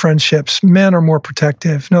in their friendships. Men are more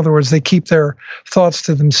protective. In other words, they keep their thoughts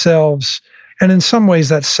to themselves. And in some ways,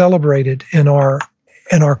 that's celebrated in our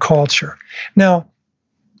culture. Now,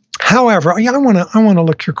 however, I want to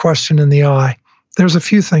look your question in the eye. There's a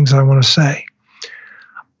few things I want to say.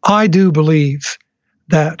 I do believe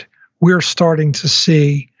that we're starting to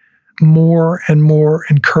see more and more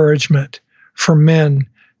encouragement for men,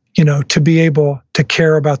 to be able to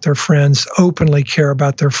care about their friends, openly care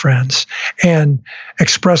about their friends, and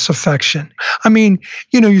express affection.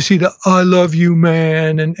 You see the "I love you,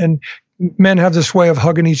 man," and men have this way of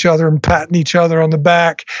hugging each other and patting each other on the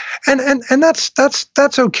back, and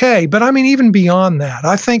that's okay. But even beyond that,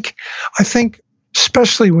 I think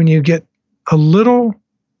especially when you get a little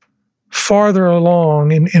farther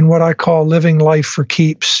along in what I call living life for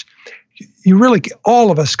keeps,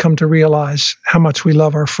 all of us come to realize how much we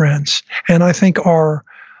love our friends, and I think are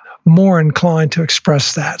more inclined to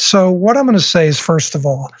express that. So what I'm going to say is, first of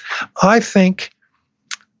all, I think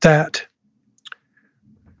that,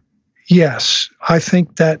 yes, I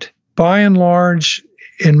think that by and large,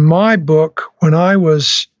 in my book, when I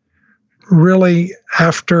was really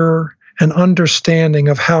after an understanding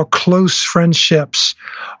of how close friendships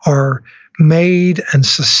are made and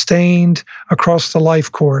sustained across the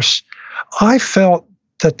life course, I felt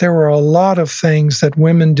that there were a lot of things that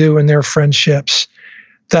women do in their friendships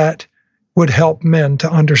that would help men to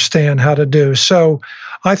understand how to do. So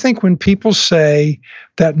I think when people say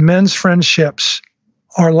that men's friendships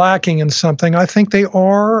are lacking in something, I think they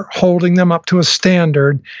are holding them up to a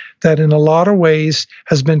standard that in a lot of ways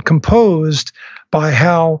has been composed by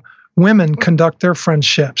how women conduct their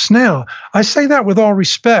friendships. Now, I say that with all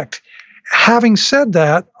respect. Having said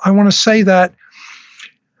that, I want to say that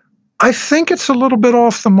I think it's a little bit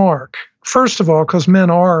off the mark. First of all, because men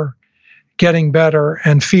are getting better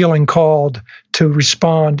and feeling called to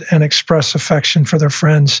respond and express affection for their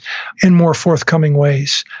friends in more forthcoming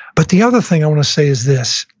ways. But the other thing I want to say is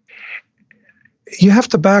this. You have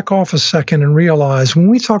to back off a second and realize when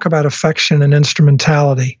we talk about affection and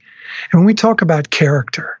instrumentality, and when we talk about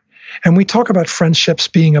character, and we talk about friendships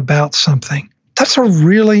being about something, that's a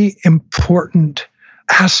really important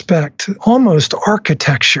aspect, almost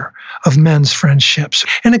architecture of men's friendships.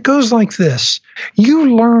 And it goes like this.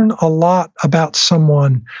 You learn a lot about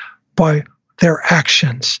someone by their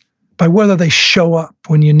actions, by whether they show up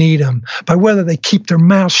when you need them, by whether they keep their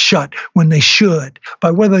mouth shut when they should, by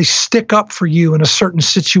whether they stick up for you in a certain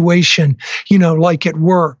situation, like at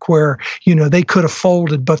work where, they could have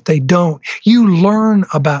folded, but they don't. You learn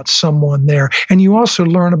about someone there, and you also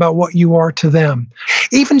learn about what you are to them.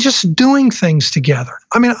 Even just doing things together.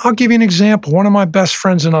 I mean, I'll give you an example. One of my best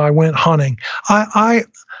friends and I went hunting. I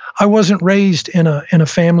wasn't raised in a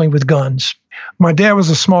family with guns. My dad was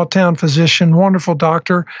a small town physician, wonderful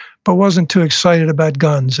doctor, but wasn't too excited about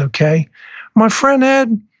guns, okay? My friend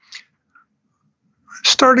Ed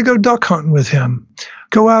started to go duck hunting with him,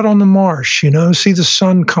 go out on the marsh, see the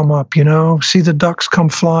sun come up, see the ducks come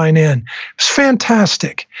flying in. It was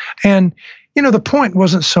fantastic. And, the point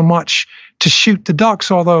wasn't so much to shoot the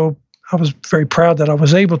ducks, although I was very proud that I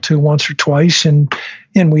was able to once or twice, and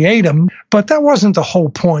we ate them. But that wasn't the whole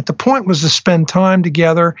point. The point was to spend time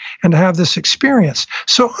together and to have this experience.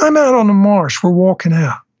 So I'm out on the marsh. We're walking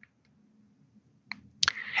out.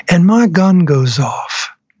 And my gun goes off.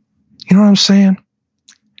 You know what I'm saying?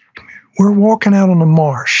 We're walking out on the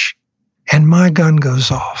marsh, and my gun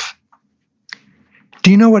goes off.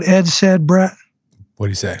 Do you know what Ed said, Brett? What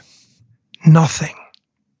did he say? Nothing.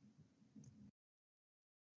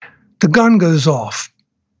 The gun goes off,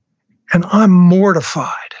 and I'm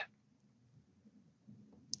mortified.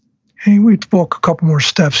 And we walk a couple more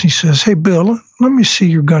steps. He says, "Hey, Bill, let me see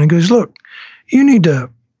your gun." He goes, "Look, you need to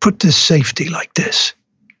put this safety like this."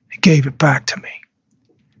 He gave it back to me.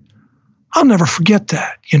 I'll never forget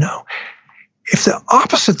that, If the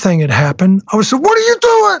opposite thing had happened, I would say, "What are you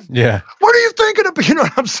doing? Yeah. What are you thinking of?" You know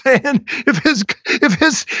what I'm saying?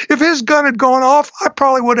 If his gun had gone off, I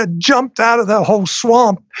probably would have jumped out of the whole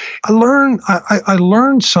swamp. I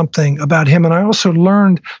learned something about him, and I also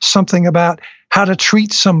learned something about how to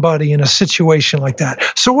treat somebody in a situation like that.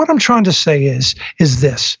 So what I'm trying to say is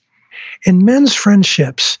this. In men's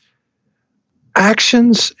friendships,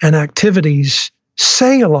 actions and activities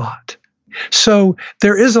say a lot. So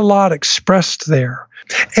there is a lot expressed there.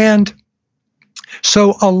 And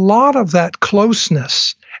so a lot of that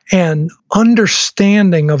closeness and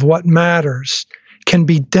understanding of what matters can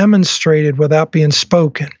be demonstrated without being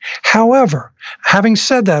spoken. However, having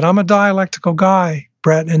said that, I'm a dialectical guy,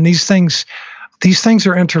 Brett, and these things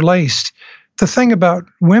are interlaced. The thing about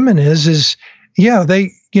women is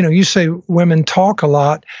they, you say women talk a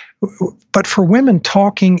lot, but for women,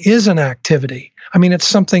 talking is an activity. I mean, it's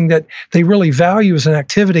something that they really value as an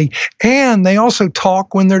activity. And they also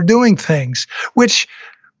talk when they're doing things, which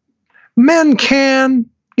men can,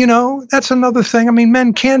 that's another thing. I mean,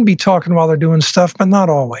 men can be talking while they're doing stuff, but not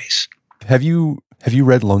always. Have you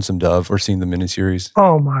read Lonesome Dove or seen the miniseries?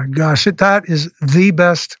 Oh my gosh, that is the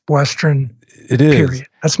best Western. It is. Period.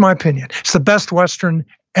 That's my opinion. It's the best Western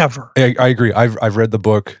ever. I agree. I've read the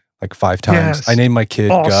book like 5 times. Yes. I named my kid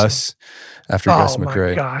Gus after Gus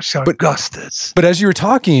McRae. Oh my gosh, how Augustus. But as you were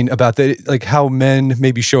talking about that, like how men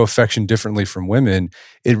maybe show affection differently from women,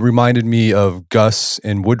 it reminded me of Gus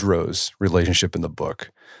and Woodrow's relationship in the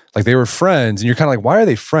book. Like they were friends, and you're kind of like, why are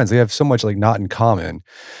they friends? They have so much like not in common.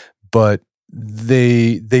 But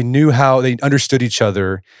they knew how, they understood each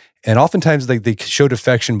other, and oftentimes they showed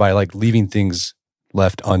affection by like leaving things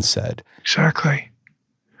left unsaid. Exactly.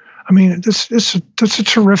 I mean, that's a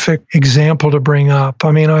terrific example to bring up.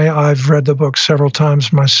 I mean, I've read the book several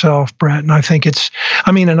times myself, Brett, and I think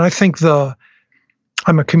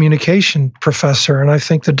I'm a communication professor, and I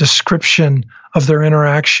think the description of their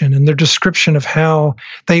interaction and their description of how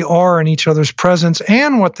they are in each other's presence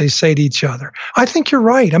and what they say to each other. I think you're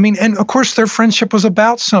right. I mean, and of course their friendship was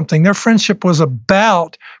about something. Their friendship was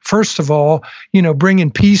about, first of all, bringing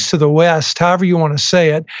peace to the West, however you want to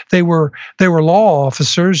say it. They were law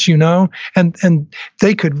officers, and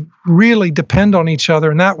they could really depend on each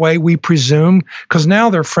other in that way, we presume, because now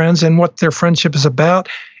they're friends, and what their friendship is about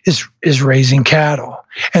is raising cattle.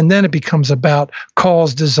 And then it becomes about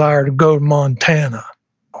Carl's desire to go to Montana.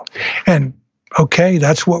 And okay,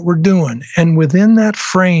 that's what we're doing. And within that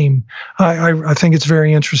frame, I think it's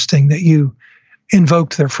very interesting that you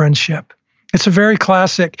invoked their friendship. It's a very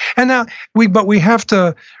classic, and now we have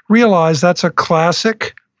to realize that's a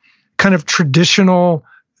classic kind of traditional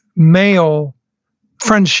male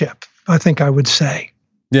friendship, I think I would say.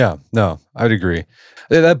 Yeah, no, I'd agree.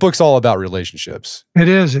 That book's all about relationships. It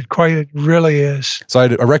is. It really is. So I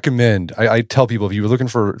recommend, I tell people, if you're looking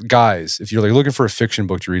for guys, if you're like looking for a fiction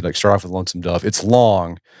book to read, like start off with Lonesome Dove. It's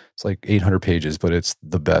long. It's like 800 pages, but it's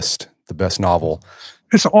the best novel.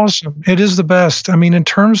 It's awesome. It is the best. I mean, in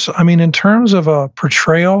terms of a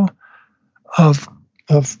portrayal of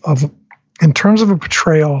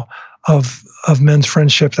men's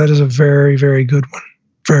friendship, that is a very, very good one.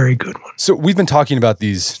 Very good one. So we've been talking about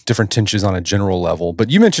these different tensions on a general level,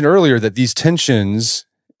 but you mentioned earlier that these tensions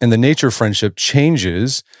and the nature of friendship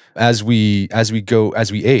changes as we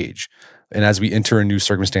age and as we enter new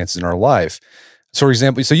circumstances in our life. So, for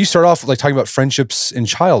example, you start off like talking about friendships in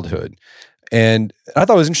childhood, and I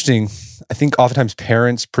thought it was interesting. I think oftentimes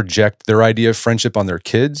parents project their idea of friendship on their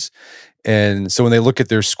kids. And so when they look at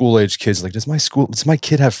their school-age kids, like, does my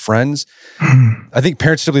kid have friends? I think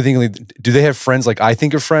parents typically think, like, do they have friends like I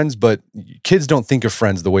think of friends? But kids don't think of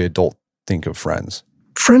friends the way adults think of friends.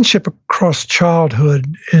 Friendship across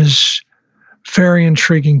childhood is very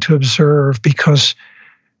intriguing to observe, because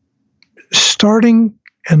starting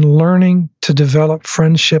and learning to develop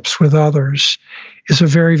friendships with others is a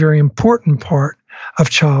very, very important part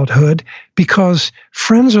of childhood, because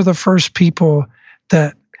friends are the first people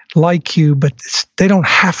that like you, but they don't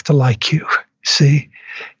have to like you. See,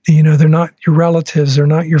 they're not your relatives, they're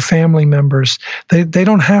not your family members. They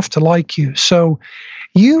don't have to like you. So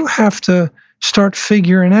you have to start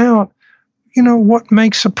figuring out, what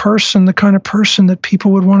makes a person the kind of person that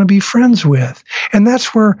people would want to be friends with. And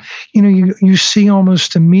that's where, you see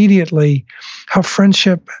almost immediately how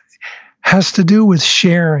friendship has to do with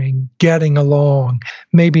sharing, getting along,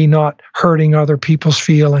 maybe not hurting other people's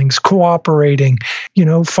feelings, cooperating,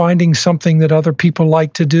 finding something that other people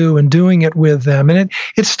like to do and doing it with them. And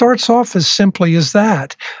it starts off as simply as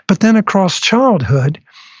that. But then across childhood,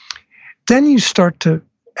 then you start to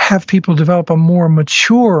have people develop a more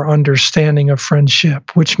mature understanding of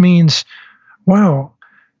friendship, which means, wow,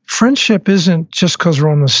 friendship isn't just because we're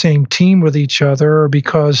on the same team with each other, or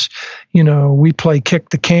because, we play kick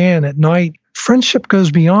the can at night. Friendship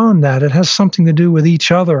goes beyond that. It has something to do with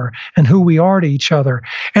each other and who we are to each other.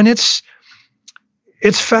 And it's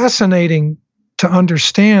fascinating to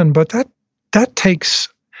understand, but that takes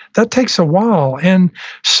a while. And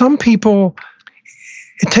some people,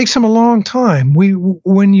 it takes them a long time.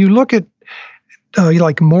 When you look at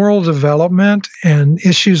like moral development and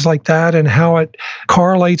issues like that and how it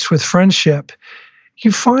correlates with friendship,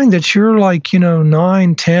 you find that you're like,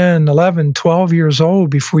 9, 10, 11, 12 years old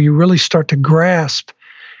before you really start to grasp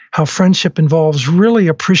how friendship involves really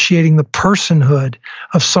appreciating the personhood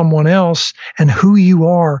of someone else and who you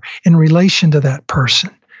are in relation to that person.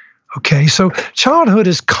 Okay, so childhood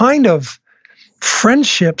is kind of,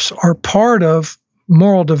 friendships are part of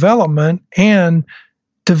moral development, and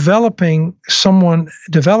developing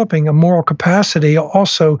a moral capacity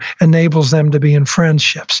also enables them to be in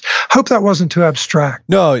friendships. Hope that wasn't too abstract.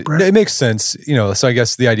 No, Brett. It makes sense. So I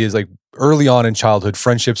guess the idea is like early on in childhood,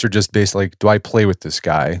 friendships are just based like, do I play with this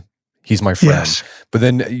guy? He's my friend. Yes. But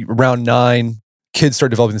then around 9, kids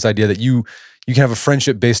start developing this idea that you can have a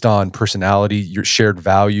friendship based on personality, your shared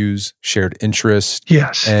values, shared interests.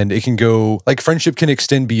 Yes. And it can go, like, friendship can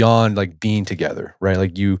extend beyond like being together, right?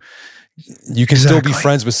 Like you can still be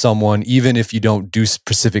friends with someone even if you don't do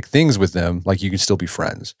specific things with them. Like, you can still be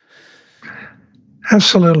friends.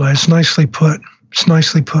 Absolutely. It's nicely put.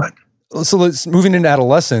 So let's moving into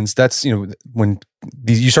adolescence. That's, when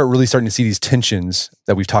you start really starting to see these tensions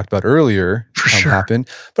that we've talked about earlier. sure. happen.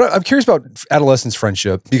 But I'm curious about adolescence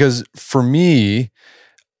friendship, because for me,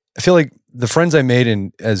 I feel like the friends I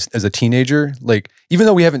made as a teenager, like even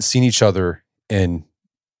though we haven't seen each other in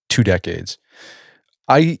 2 decades,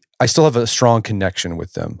 I still have a strong connection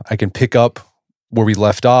with them. I can pick up where we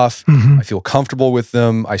left off. Mm-hmm. I feel comfortable with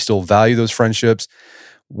them. I still value those friendships.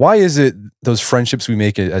 Why is it those friendships we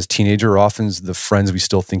make as teenager are often the friends we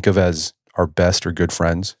still think of as our best or good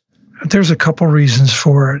friends? There's a couple reasons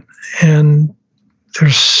for it, and they're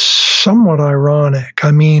somewhat ironic.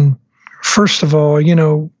 I mean, first of all,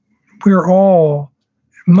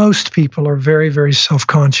 most people are very, very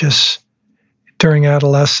self-conscious during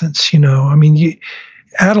adolescence.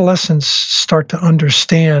 Adolescents start to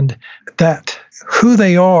understand that who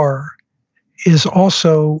they are is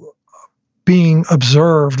also being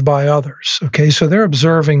observed by others. Okay, so they're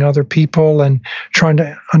observing other people and trying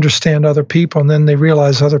to understand other people, and then they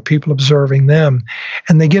realize other people observing them,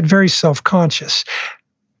 and they get very self-conscious.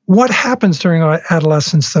 What happens during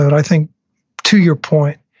adolescence, though, I think, to your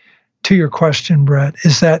point, to your question, Brett,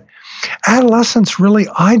 is that adolescents really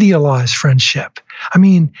idealize friendship. I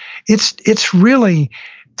mean, it's really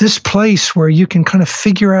this place where you can kind of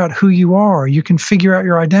figure out who you are. You can figure out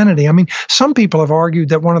your identity. I mean, some people have argued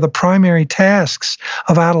that one of the primary tasks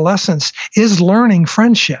of adolescence is learning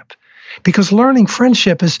friendship. Because learning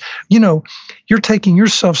friendship is, you're taking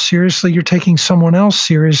yourself seriously, you're taking someone else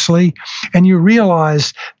seriously, and you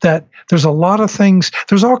realize that there's a lot of things,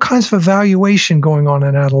 there's all kinds of evaluation going on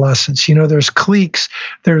in adolescence. There's cliques,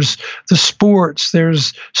 there's the sports,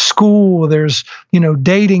 there's school, there's,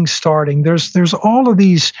 dating starting. There's all of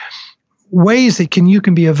these ways that you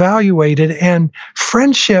can be evaluated, and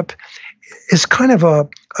friendship is kind of a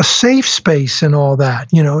safe space in all that.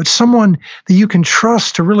 It's someone that you can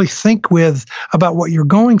trust to really think with about what you're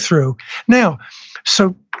going through. Now,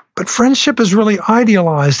 but friendship is really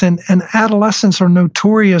idealized, and adolescents are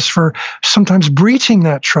notorious for sometimes breaching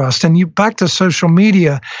that trust. And back to social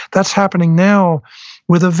media, that's happening now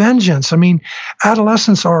with a vengeance. I mean,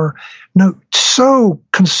 adolescents are so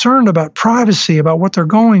concerned about privacy, about what they're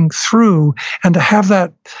going through, and to have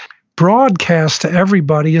that broadcast to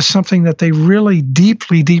everybody is something that they really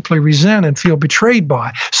deeply, deeply resent and feel betrayed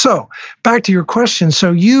by. So back to your question.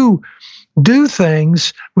 So you do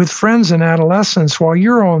things with friends in adolescence while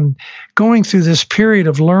you're going through this period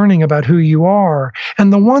of learning about who you are.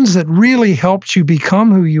 And the ones that really helped you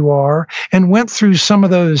become who you are and went through some of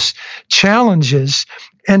those challenges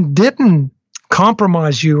and didn't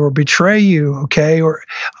compromise you or betray you, okay? Or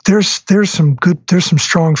there's some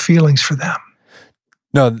strong feelings for them.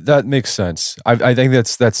 No, that makes sense. I think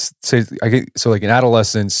so. Like in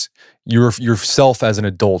adolescence, yourself as an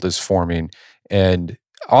adult is forming, and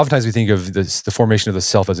oftentimes we think of the formation of the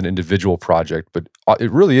self as an individual project, but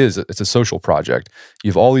it really is. It's a social project. You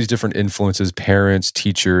have all these different influences, parents,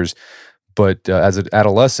 teachers, but as an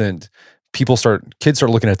adolescent, kids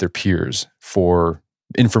start looking at their peers for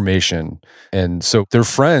information, and so their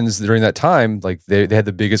friends during that time, like they had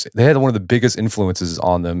one of the biggest influences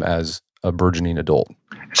on them as a burgeoning adult.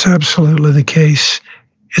 It's absolutely the case.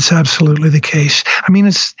 It's absolutely the case. I mean,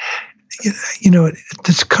 it's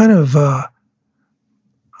kind of a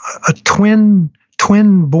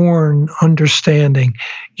twin-born understanding.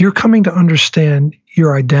 You're coming to understand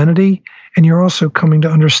your identity, and you're also coming to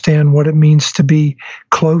understand what it means to be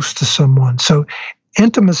close to someone. So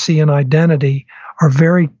intimacy and identity are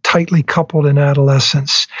very tightly coupled in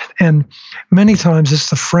adolescence. And many times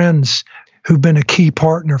it's the friends who've been a key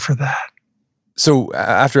partner for that. So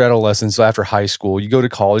after adolescence, so after high school, you go to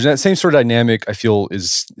college, and that same sort of dynamic, I feel,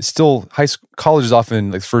 is still college is often,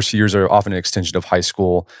 like the first few years are often an extension of high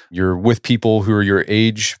school. You're with people who are your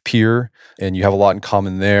age peer, and you have a lot in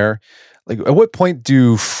common there. Like, at what point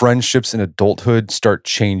do friendships in adulthood start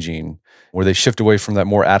changing, where they shift away from that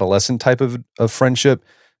more adolescent type of friendship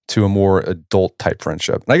to a more adult type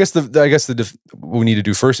friendship? And I guess what we need to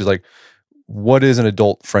do first is like, what is an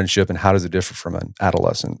adult friendship, and how does it differ from an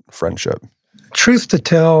adolescent friendship? Truth to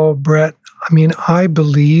tell, Brett, I mean, I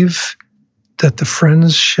believe that the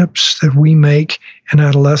friendships that we make in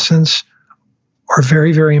adolescence are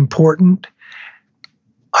very, very important.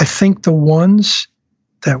 I think the ones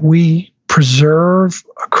that we preserve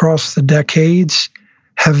across the decades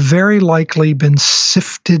have very likely been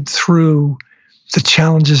sifted through the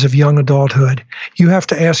challenges of young adulthood. You have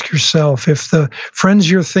to ask yourself if the friends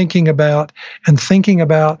you're thinking about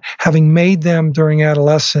having made them during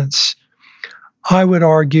adolescence, I would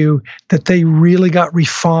argue that they really got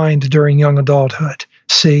refined during young adulthood.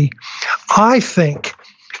 See, I think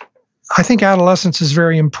adolescence is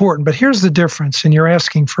very important, but here's the difference, and you're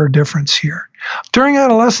asking for a difference here. During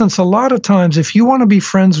adolescence, a lot of times, if you want to be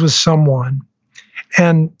friends with someone,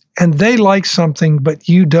 and they like something, but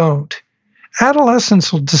you don't,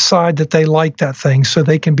 adolescents will decide that they like that thing so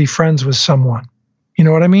they can be friends with someone. You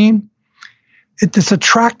know what I mean? It's a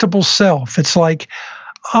tractable self. It's like,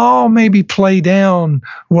 I'll maybe play down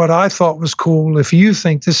what I thought was cool if you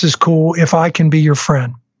think this is cool, if I can be your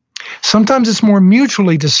friend. Sometimes it's more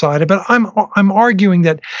mutually decided, but I'm arguing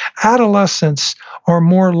that adolescents are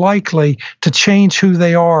more likely to change who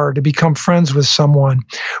they are, to become friends with someone.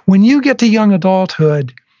 When you get to young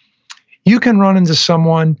adulthood, you can run into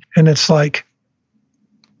someone and it's like,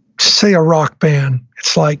 say a rock band.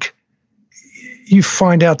 It's like you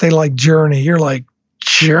find out they like Journey. You're like,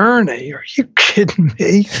 Journey? Are you kidding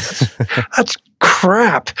me? That's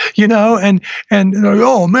crap, and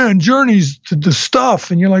oh man, Journey's the stuff,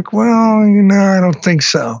 and you're like, well, I don't think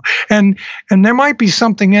so. And there might be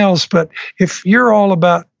something else, but if you're all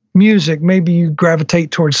about music, maybe you gravitate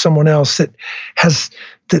towards someone else that has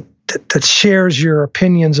that shares your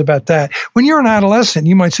opinions about that. When you're an adolescent,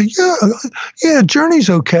 you might say, yeah, Journey's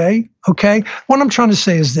okay. Okay. What I'm trying to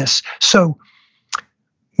say is this. So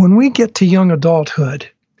when we get to young adulthood,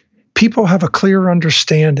 people have a clear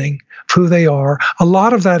understanding of who they are. A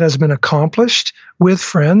lot of that has been accomplished with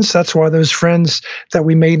friends. That's why those friends that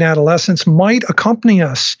we made in adolescence might accompany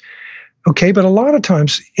us. Okay, but a lot of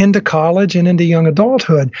times into college and into young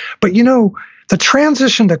adulthood. But the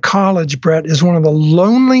transition to college, Brett, is one of the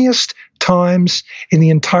loneliest times in the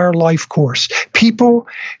entire life course. People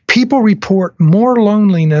report more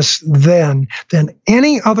loneliness then than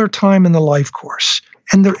any other time in the life course.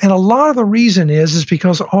 And a lot of the reason is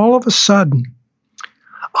because all of a sudden,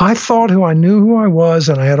 I thought I knew who I was,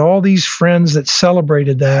 and I had all these friends that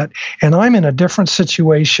celebrated that, and I'm in a different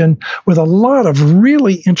situation with a lot of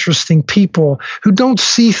really interesting people who don't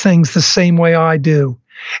see things the same way I do.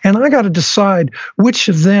 And I got to decide which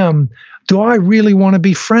of them do I really want to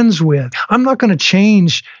be friends with. I'm not going to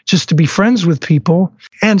change just to be friends with people.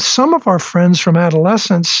 And some of our friends from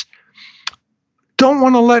adolescence don't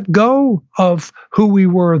want to let go of who we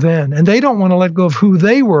were then, and they don't want to let go of who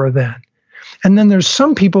they were then. And then there's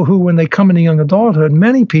some people who, when they come into young adulthood,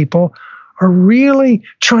 many people are really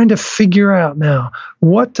trying to figure out now,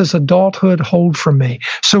 what does adulthood hold for me?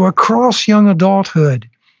 So across young adulthood,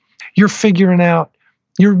 you're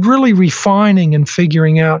really refining and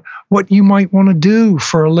figuring out what you might want to do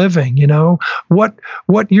for a living,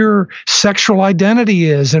 what your sexual identity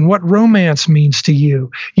is and what romance means to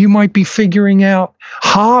you. You might be figuring out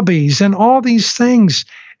hobbies and all these things,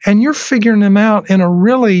 and you're figuring them out in a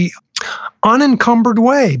really unencumbered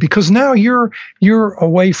way, because now you're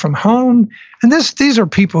away from home. And these are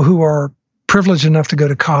people who are privileged enough to go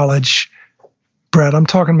to college. Brett, I'm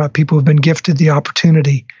talking about people who've been gifted the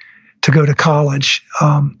opportunity to go to college.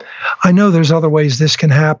 I know there's other ways this can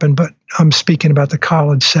happen, but I'm speaking about the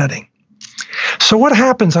college setting. So what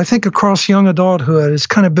happens, I think, across young adulthood is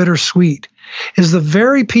kind of bittersweet, is the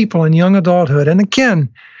very people in young adulthood, and again,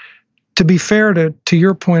 to be fair to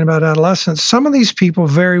your point about adolescence, some of these people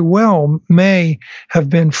very well may have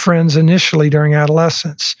been friends initially during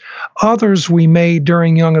adolescence. Others we made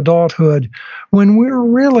during young adulthood, when we're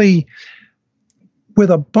really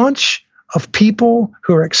with a bunch of people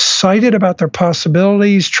who are excited about their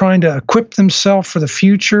possibilities, trying to equip themselves for the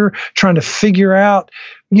future, trying to figure out,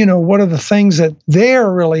 what are the things that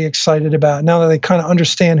they're really excited about now that they kind of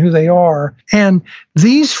understand who they are. And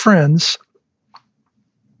these friends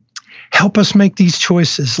help us make these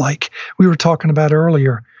choices, like we were talking about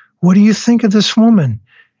earlier. What do you think of this woman?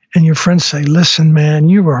 And your friends say, listen, man,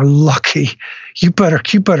 you are lucky. You better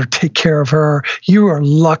take care of her. You are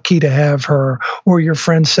lucky to have her. Or your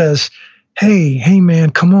friend says, hey,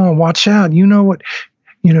 man, come on, watch out. You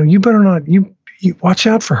better not, you watch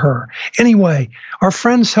out for her. Anyway, our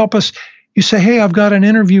friends help us. You say, hey, I've got an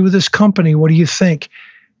interview with this company. What do you think?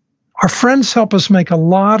 Our friends help us make a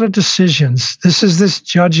lot of decisions. This is this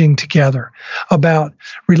judging together about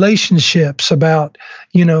relationships, about,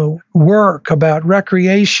 work, about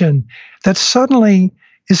recreation, that suddenly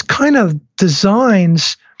is kind of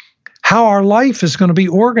designs how our life is going to be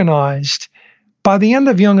organized. By the end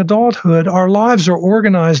of young adulthood, our lives are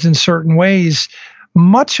organized in certain ways,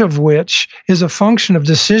 much of which is a function of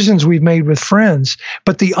decisions we've made with friends.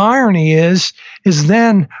 But the irony is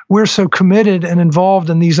then we're so committed and involved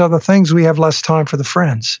in these other things, we have less time for the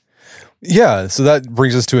friends. Yeah, so that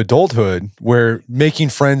brings us to adulthood, where making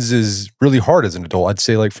friends is really hard as an adult. I'd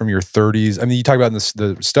say like from your 30s. I mean, you talk about in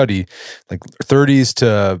the study, like 30s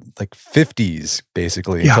to like 50s,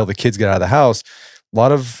 basically, until the kids get out of the house. A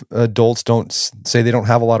lot of adults say they don't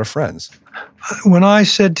have a lot of friends. When I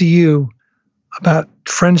said to you about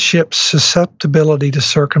friendship's susceptibility to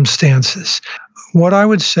circumstances, what I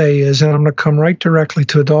would say is, and I'm going to come right directly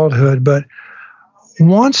to adulthood, but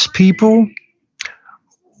once people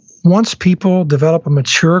develop a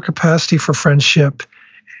mature capacity for friendship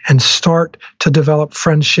and start to develop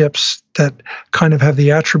friendships that kind of have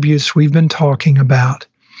the attributes we've been talking about,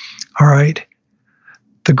 all right,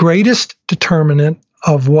 the greatest determinant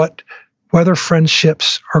of whether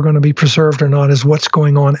friendships are going to be preserved or not is what's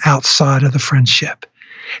going on outside of the friendship.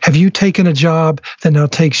 Have you taken a job that now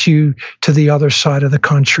takes you to the other side of the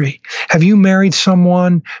country? Have you married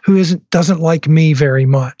someone who doesn't like me very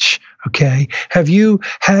much? Okay. Have you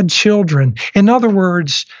had children? In other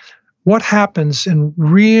words, what happens and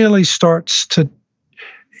really starts to,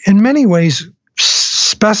 in many ways,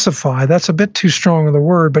 specify, that's a bit too strong of the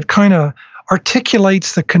word, but kind of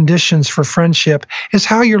articulates the conditions for friendship is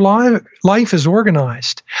how your life is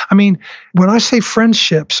organized. I mean, when I say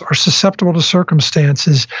friendships are susceptible to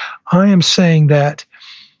circumstances, I am saying that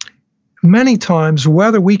many times,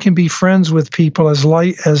 whether we can be friends with people as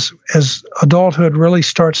adulthood really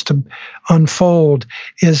starts to unfold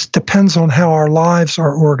depends on how our lives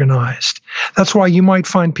are organized. That's why you might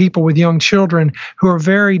find people with young children who are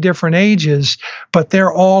very different ages, but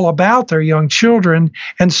they're all about their young children.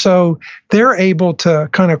 And so they're able to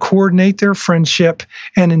kind of coordinate their friendship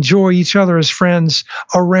and enjoy each other as friends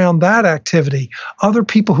around that activity. Other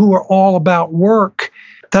people who are all about work,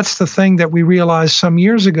 that's the thing that we realized some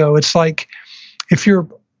years ago. It's like, if you're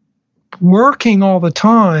working all the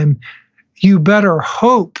time, you better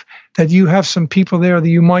hope that you have some people there that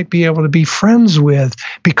you might be able to be friends with,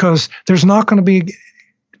 because there's not going to be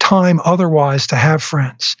time otherwise to have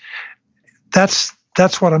friends. That's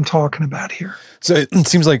what I'm talking about here. So it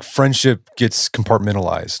seems like friendship gets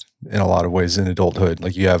compartmentalized in a lot of ways in adulthood.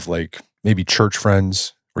 Like you have like maybe church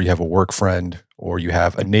friends, or you have a work friend, or you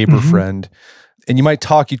have a neighbor friend. And you might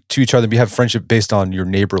talk to each other, you have friendship based on your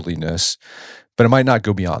neighborliness, but it might not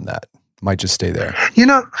go beyond that. It might just stay there.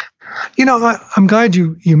 I'm glad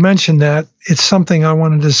you mentioned that. It's something I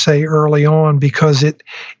wanted to say early on, because it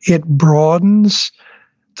broadens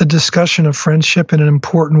the discussion of friendship in an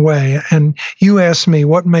important way. And you asked me,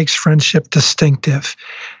 what makes friendship distinctive?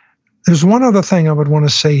 There's one other thing I would want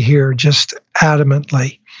to say here just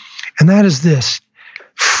adamantly, and that is this.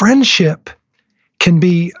 Friendship can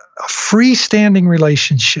be a freestanding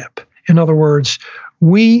relationship. In other words,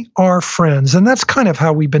 we are friends. And that's kind of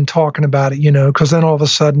how we've been talking about it, because then all of a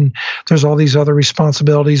sudden there's all these other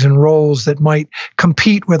responsibilities and roles that might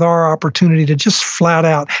compete with our opportunity to just flat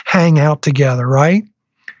out hang out together, right?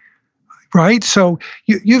 Right? So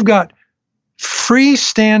you've got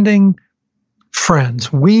freestanding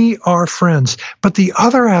friends. We are friends. But the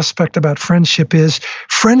other aspect about friendship is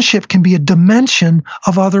friendship can be a dimension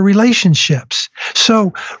of other relationships.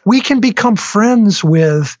 So we can become friends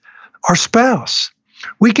with our spouse.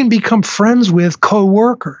 We can become friends with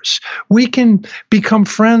coworkers. We can become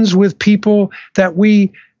friends with people that we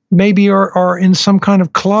maybe are in some kind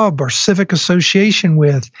of club or civic association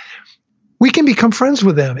with. We can become friends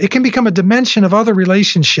with them. It can become a dimension of other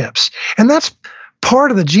relationships. And that's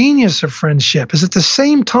part of the genius of friendship, is at the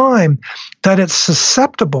same time that it's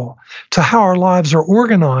susceptible to how our lives are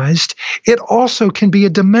organized, it also can be a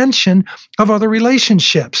dimension of other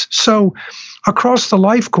relationships. So across the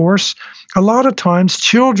life course, a lot of times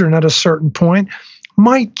children at a certain point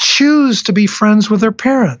might choose to be friends with their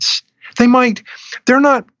parents. They're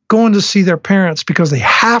not going to see their parents because they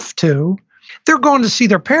have to. They're going to see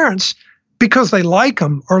their parents because they like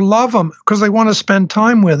them or love them, because they want to spend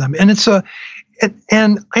time with them. And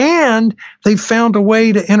and they've found a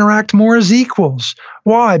way to interact more as equals.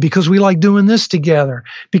 Why? Because we like doing this together.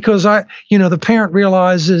 Because the parent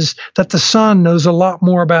realizes that the son knows a lot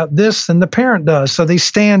more about this than the parent does. So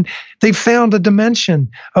they've found a dimension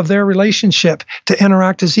of their relationship to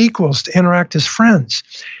interact as equals, to interact as friends.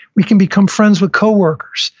 We can become friends with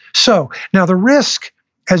coworkers. So now the risk,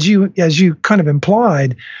 as you kind of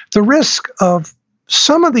implied, the risk of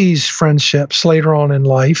some of these friendships later on in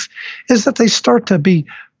life is that they start to be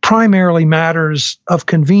primarily matters of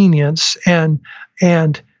convenience, and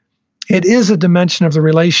it is a dimension of the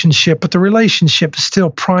relationship, but the relationship is still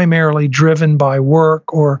primarily driven by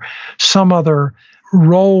work or some other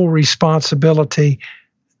role responsibility.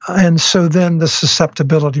 And so then the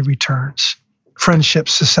susceptibility returns, friendship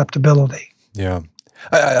susceptibility. Yeah.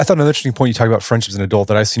 I thought another interesting point you talk about friendships as an adult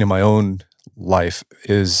that I've seen in my own life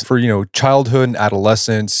is for, childhood and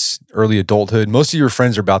adolescence, early adulthood, most of your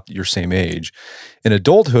friends are about your same age. In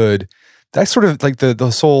adulthood, that's sort of like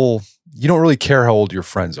the whole, you don't really care how old your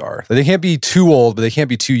friends are. They can't be too old, but they can't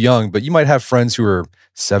be too young. But you might have friends who are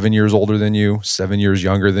 7 years older than you, 7 years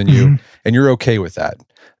younger than you, and you're okay with that.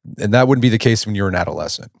 And that wouldn't be the case when you're an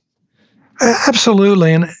adolescent.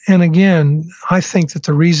 Absolutely. And again, I think that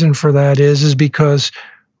the reason for that is because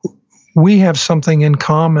we have something in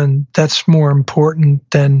common that's more important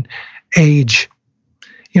than age.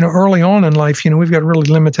 Early on in life, we've got really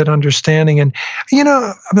limited understanding. And,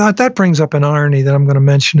 that brings up an irony that I'm going to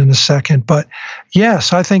mention in a second. But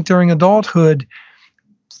yes, I think during adulthood,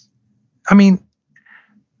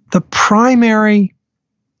 the primary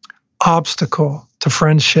obstacle to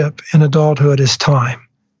friendship in adulthood is time.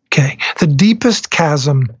 Okay. The deepest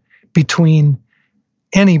chasm between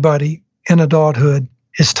anybody in adulthood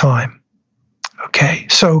is time. Okay.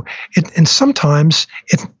 So sometimes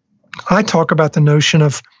I talk about the notion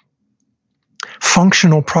of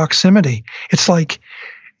functional proximity. It's like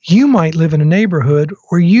you might live in a neighborhood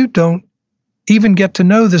where you don't even get to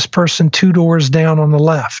know this person 2 doors down on the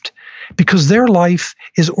left because their life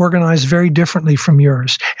is organized very differently from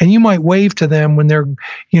yours. And you might wave to them when they're,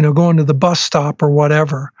 going to the bus stop or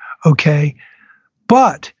whatever. Okay.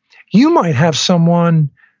 But you might have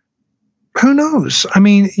someone, who knows?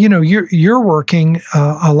 You're working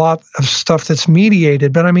a lot of stuff that's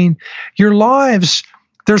mediated, but your lives,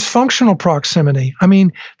 there's functional proximity.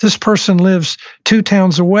 This person lives 2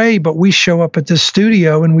 towns away, but we show up at this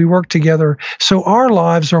studio and we work together. So our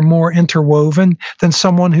lives are more interwoven than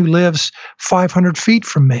someone who lives 500 feet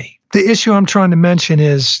from me. The issue I'm trying to mention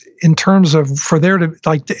is in terms of for there to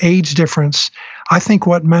like the age difference, I think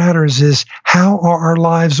what matters is how are our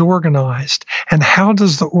lives organized and how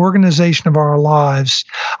does the organization of our lives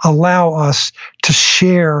allow us to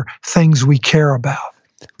share things we care about?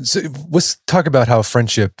 So let's talk about how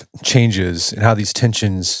friendship changes and how these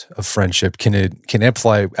tensions of friendship can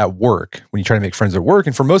amplify at work when you try to make friends at work.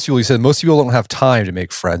 And for most people, you said most people don't have time to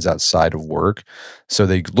make friends outside of work, so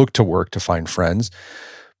they look to work to find friends.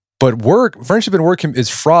 But friendship and work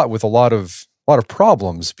is fraught with a lot of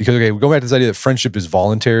problems because, we go back to this idea that friendship is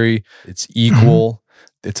voluntary, it's equal,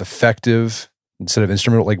 it's effective instead of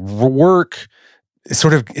instrumental. Like work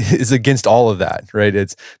sort of is against all of that,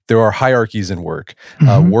 right? There are hierarchies in work.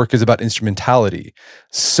 Work is about instrumentality.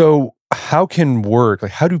 So how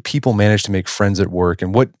do people manage to make friends at work,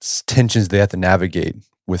 and what tensions they have to navigate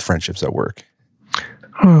with friendships at work?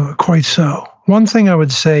 Quite so. One thing I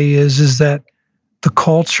would say is that the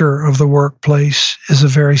culture of the workplace is a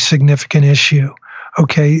very significant issue.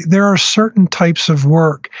 Okay, there are certain types of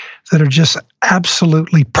work that are just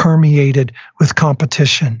absolutely permeated with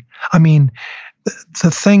competition.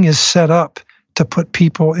 The thing is set up to put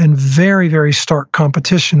people in very, very stark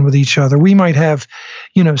competition with each other. We might have,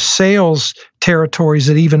 sales territories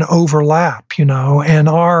that even overlap, and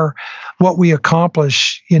what we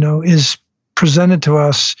accomplish, is presented to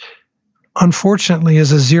us, unfortunately,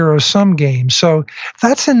 as a zero-sum game. So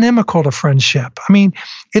that's inimical to friendship.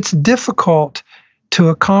 It's difficult to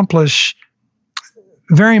accomplish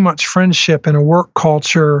very much friendship in a work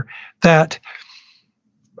culture that,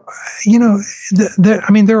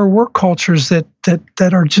 there are work cultures that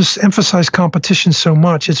are just emphasize competition so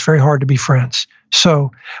much, it's very hard to be friends.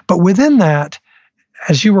 So, but within that,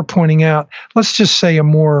 as you were pointing out, let's just say a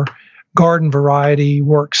more garden variety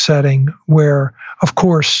work setting where, of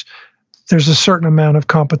course, there's a certain amount of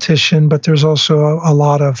competition, but there's also a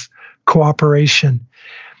lot of cooperation.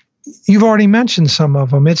 You've already mentioned some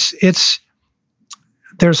of them.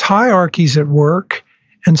 There's hierarchies at work,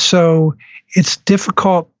 and so it's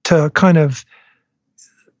difficult to kind of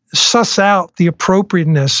suss out the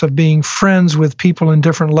appropriateness of being friends with people in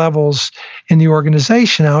different levels in the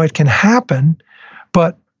organization. Now, it can happen,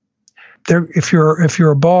 but if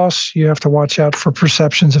you're a boss, you have to watch out for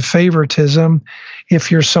perceptions of favoritism.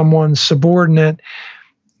 If you're someone's subordinate,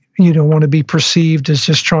 you don't want to be perceived as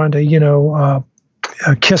just trying to,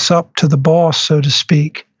 kiss up to the boss, so to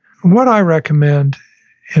speak. What I recommend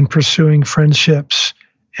in pursuing friendships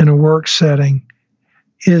in a work setting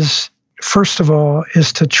is, first of all,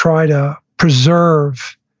 is to try to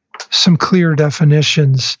preserve some clear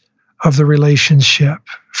definitions of the relationship.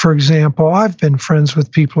 For example, I've been friends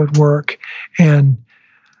with people at work and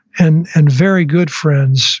very good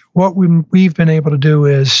friends. What we've been able to do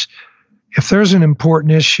is, if there's an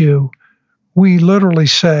important issue, we literally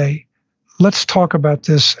say, let's talk about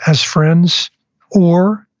this as friends,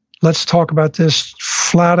 or let's talk about this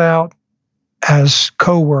flat out as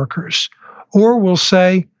coworkers. Or we'll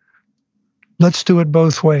say, let's do it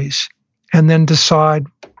both ways, and then decide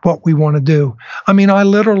what we want to do. I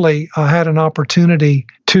literally had an opportunity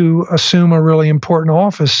to assume a really important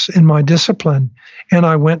office in my discipline, and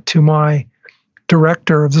I went to my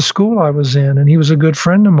director of the school I was in, and he was a good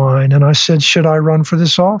friend of mine, and I said, should I run for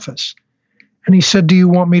this office? And he said, do you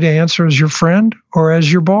want me to answer as your friend or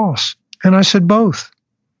as your boss? And I said, both.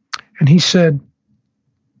 And he said,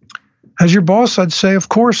 As your boss, I'd say, of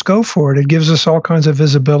course, go for it. It gives us all kinds of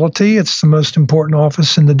visibility. It's the most important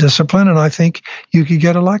office in the discipline, and I think you could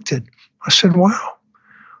get elected. I said, wow.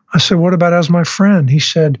 I said, what about as my friend? He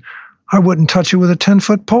said, I wouldn't touch it with a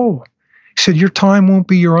 10-foot pole. He said, your time won't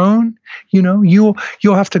be your own. You know, you'll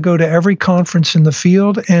have to go to every conference in the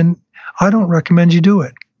field, and I don't recommend you do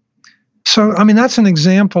it. So, I mean, that's an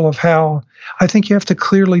example of how I think you have to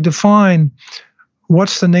clearly define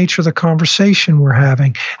what's the nature of the conversation we're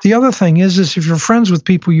having. The other thing is if you're friends with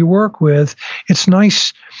people you work with, it's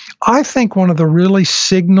nice. I think one of the really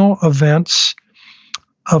signal events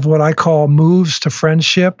of what I call moves to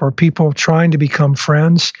friendship or people trying to become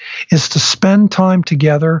friends is to spend time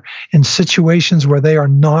together in situations where they are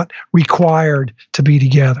not required to be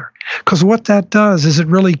together. Because what that does is it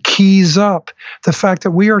really keys up the fact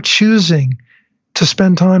that we are choosing to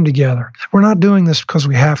spend time together. We're not doing this because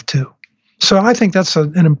we have to. So I think that's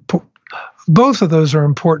both of those are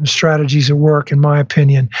important strategies at work, in my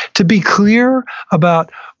opinion, to be clear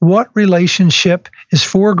about what relationship is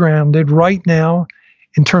foregrounded right now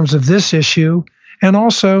in terms of this issue, and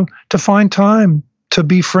also to find time to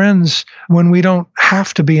be friends when we don't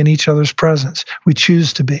have to be in each other's presence. We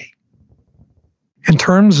choose to be. In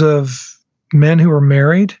terms of men who are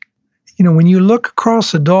married, you know, when you look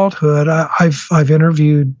across adulthood, I've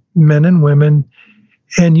interviewed men and women,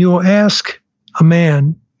 and you'll ask a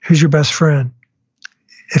man, who's your best friend?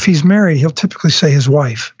 If he's married, he'll typically say his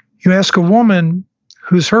wife. You ask a woman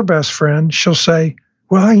who's her best friend, she'll say,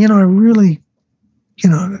 well, I really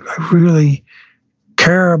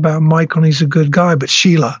care about Michael and he's a good guy, but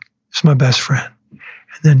Sheila is my best friend.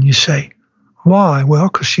 And then you say, why? Well,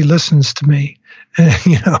 because she listens to me.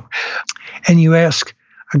 And you ask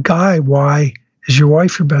a guy, why is your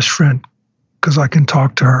wife your best friend? Because I can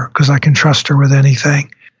talk to her, because I can trust her with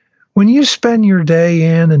anything. When you spend your day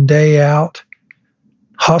in and day out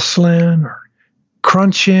hustling or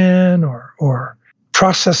crunching or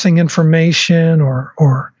processing information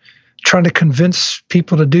or trying to convince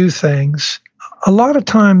people to do things, a lot of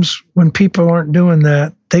times when people aren't doing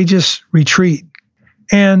that, they just retreat.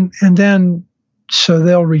 And then so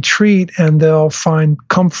they'll retreat and they'll find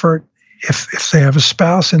comfort if they have a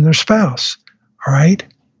spouse in their spouse. All right?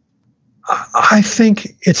 I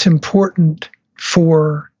think it's important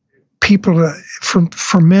for people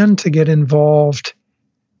for men to get involved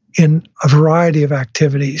in a variety of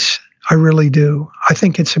activities. I really do. I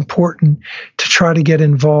think it's important to try to get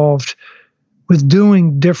involved with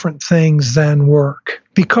doing different things than work.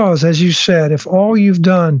 Because, as you said, if all you've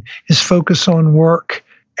done is focus on work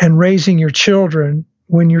and raising your children,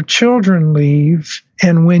 when your children leave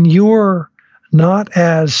and when you're not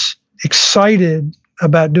as excited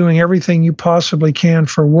about doing everything you possibly can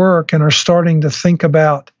for work and are starting to think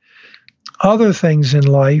about other things in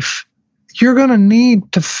life, you're going to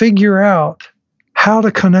need to figure out how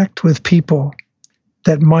to connect with people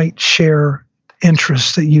that might share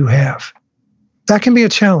interests that you have. That can be a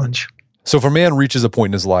challenge. So if a man reaches a point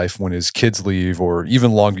in his life when his kids leave, or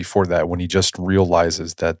even long before that, when he just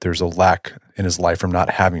realizes that there's a lack in his life from not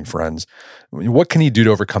having friends, what can he do to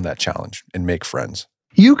overcome that challenge and make friends?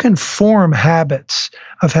 You can form habits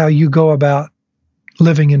of how you go about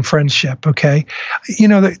living in friendship, okay? You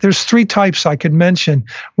know, there's three types I could mention.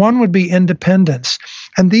 One would be independence.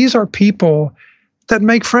 And these are people that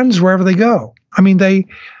make friends wherever they go. I mean,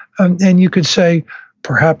 and you could say,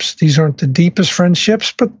 perhaps these aren't the deepest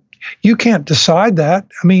friendships, but you can't decide that.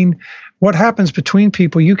 I mean, what happens between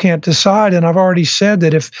people, you can't decide. And I've already said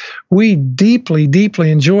that if we deeply,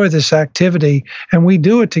 deeply enjoy this activity and we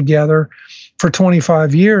do it together for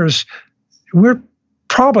 25 years, we're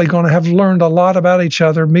probably going to have learned a lot about each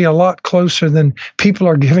other, be a lot closer than people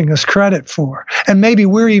are giving us credit for. And maybe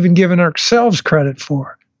we're even giving ourselves credit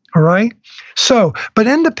for. All right? So, but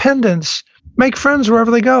independence, make friends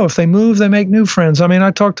wherever they go. If they move, they make new friends. I mean,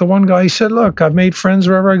 I talked to one guy, he said, look, I've made friends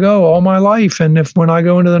wherever I go all my life. And when I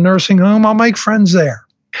go into the nursing home, I'll make friends there.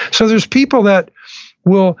 So there's people that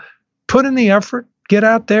will put in the effort, get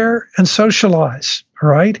out there and socialize. All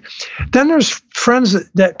right? Then there's friends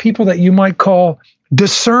that people that you might call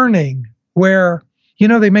discerning, where,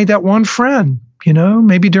 they made that one friend,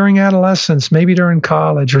 maybe during adolescence, maybe during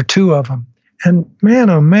college, or two of them. And man,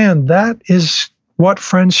 oh man, that is what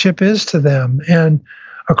friendship is to them. And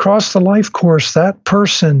across the life course, that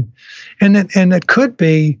person, and it could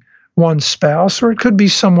be one's spouse, or it could be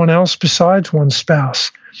someone else besides one's spouse.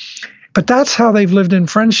 But that's how they've lived in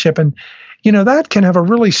friendship. And, that can have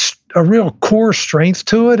a real core strength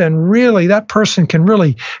to it. And really, that person can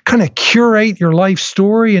really kind of curate your life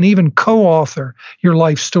story and even co-author your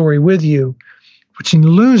life story with you but you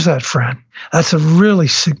lose that friend. That's a really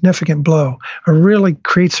significant blow. It really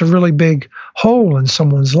creates a really big hole in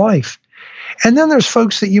someone's life. And then there's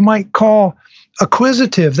folks that you might call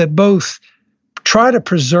acquisitive, that both try to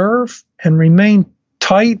preserve and remain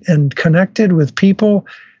tight and connected with people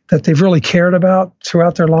that they've really cared about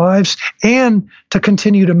throughout their lives, and to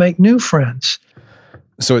continue to make new friends.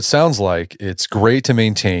 So it sounds like it's great to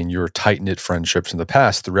maintain your tight-knit friendships in the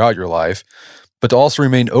past throughout your life, but to also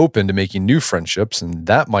remain open to making new friendships. And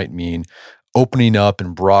that might mean opening up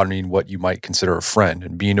and broadening what you might consider a friend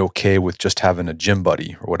and being okay with just having a gym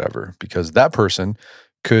buddy or whatever, because that person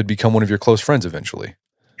could become one of your close friends eventually.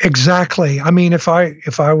 Exactly. I mean, if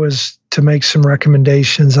I was to make some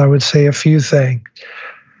recommendations, I would say a few things.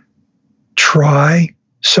 Try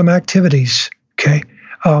some activities, okay?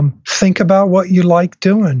 Think about what you like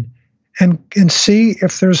doing and see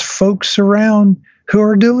if there's folks around who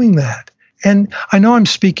are doing that. And I know I'm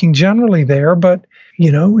speaking generally there, but,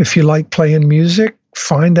 if you like playing music,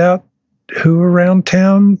 find out who around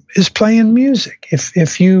town is playing music.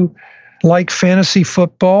 If you like fantasy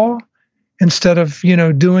football, instead of,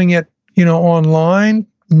 doing it, online,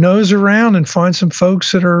 nose around and find some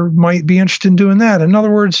folks that might be interested in doing that. In other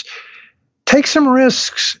words, take some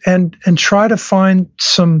risks and try to find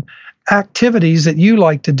some activities that you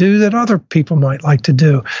like to do that other people might like to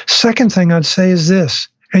do. Second thing I'd say is this,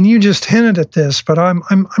 and you just hinted at this, but I'm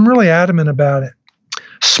really adamant about it.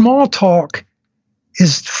 Small talk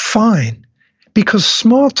is fine, because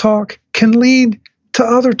small talk can lead to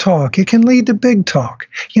other talk. It can lead to big talk.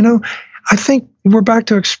 I think we're back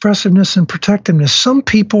to expressiveness and protectiveness. Some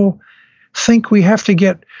people think we have to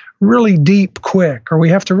get really deep quick, or we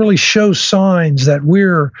have to really show signs that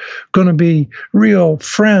we're going to be real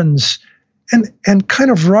friends, and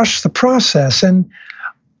kind of rush the process. And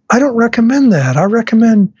I don't recommend that. I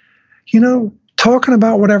recommend, talking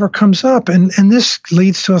about whatever comes up. And this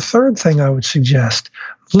leads to a third thing I would suggest.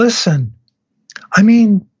 Listen. I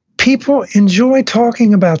mean, people enjoy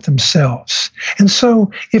talking about themselves. And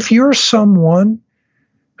so if you're someone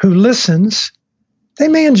who listens, they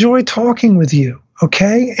may enjoy talking with you,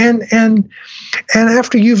 okay? And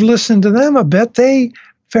after you've listened to them a bit, they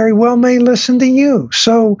very well may listen to you.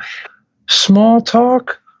 So small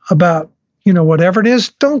talk about, whatever it is.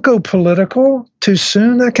 Don't go political too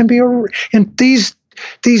soon. That can be in these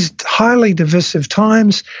highly divisive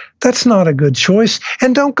times, that's not a good choice.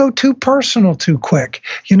 And don't go too personal too quick.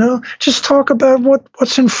 Just talk about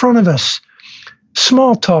what's in front of us.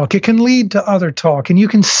 Small talk, it can lead to other talk, and you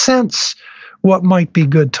can sense what might be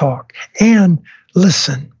good talk. And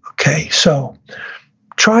listen, okay? So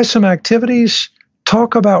try some activities,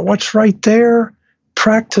 talk about what's right there,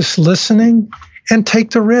 practice listening, and take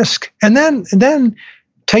the risk. And then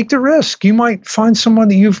take the risk. You might find someone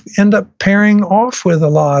that you end up pairing off with a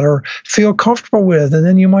lot or feel comfortable with. And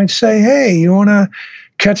then you might say, hey, you want to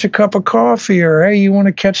catch a cup of coffee? Or, hey, you want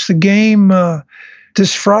to catch the game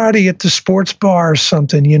this Friday at the sports bar or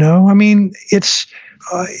something, I mean, it's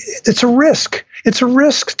a risk. It's a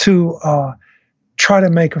risk to try to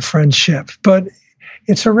make a friendship. But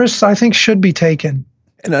it's a risk I think should be taken.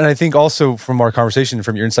 And I think also from our conversation,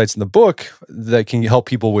 from your insights in the book, that can help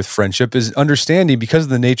people with friendship is understanding, because of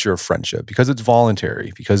the nature of friendship, because it's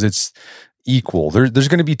voluntary, because it's equal, there's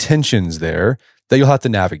going to be tensions there that you'll have to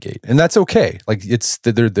navigate. And that's okay. Like it's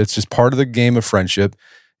just part of the game of friendship,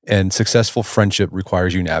 and successful friendship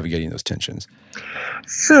requires you navigating those tensions.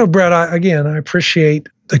 Brett, I appreciate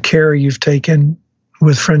the care you've taken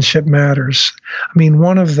with Friendship Matters. I mean,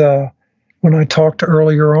 when I talked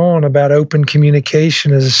earlier on about open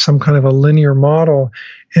communication as some kind of a linear model,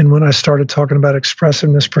 and when I started talking about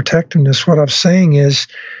expressiveness, protectiveness, what I'm saying is,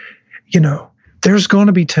 there's going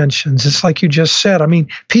to be tensions. It's like you just said. I mean,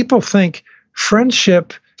 people think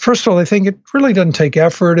friendship, first of all, they think it really doesn't take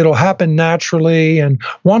effort. It'll happen naturally. And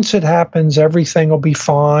once it happens, everything will be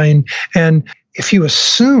fine. And if you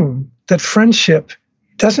assume that friendship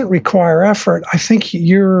doesn't require effort, I think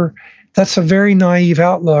that's a very naive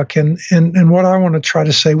outlook. And what I want to try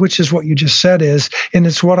to say, which is what you just said, and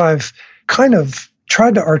it's what I've kind of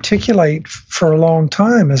tried to articulate for a long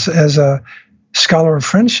time as a scholar of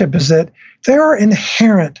friendship, is that there are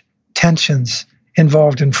inherent tensions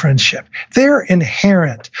involved in friendship. They're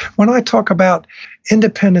inherent. When I talk about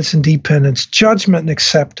independence and dependence, judgment and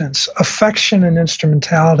acceptance, affection and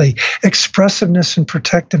instrumentality, expressiveness and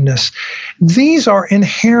protectiveness, these are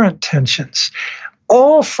inherent tensions.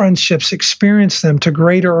 All friendships experience them to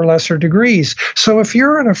greater or lesser degrees. So if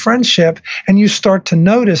you're in a friendship and you start to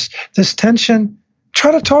notice this tension,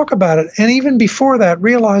 try to talk about it. And even before that,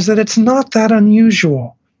 realize that it's not that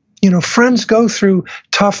unusual. Friends go through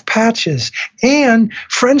tough patches, and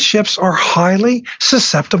friendships are highly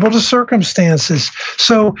susceptible to circumstances.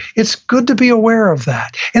 So it's good to be aware of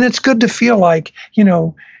that. And it's good to feel like,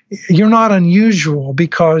 you're not unusual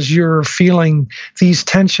because you're feeling these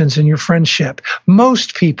tensions in your friendship.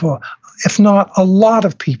 Most people, if not a lot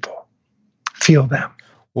of people, feel them.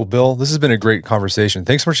 Well, Bill, this has been a great conversation.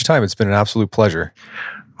 Thanks so much for your time. It's been an absolute pleasure.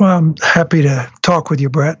 Well, I'm happy to talk with you,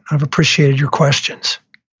 Brett. I've appreciated your questions.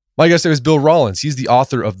 My guest today was Bill Rawlins. He's the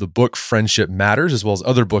author of the book Friendship Matters, as well as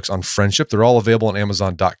other books on friendship. They're all available on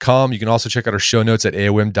Amazon.com. You can also check out our show notes at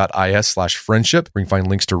aom.is/friendship, where you can find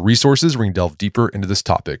links to resources where you can delve deeper into this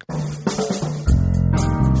topic.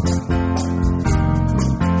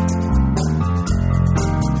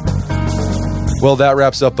 Well, that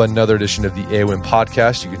wraps up another edition of the AOM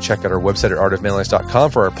podcast. You can check out our website at artofmanliness.com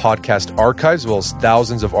for our podcast archives, as well as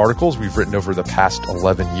thousands of articles we've written over the past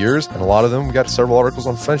 11 years. And a lot of them, we got several articles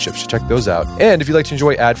on friendship. So check those out. And if you'd like to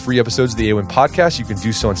enjoy ad-free episodes of the AOM podcast, you can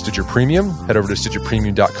do so on Stitcher Premium. Head over to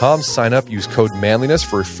StitcherPremium.com, sign up, use code manliness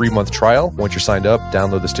for a free month trial. Once you're signed up,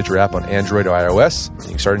 download the Stitcher app on Android or iOS, and you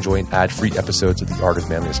can start enjoying ad-free episodes of the Art of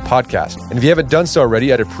Manliness podcast. And if you haven't done so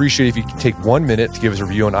already, I'd appreciate if you could take 1 minute to give us a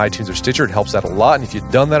review on iTunes or Stitcher. It helps out a lot. And if you've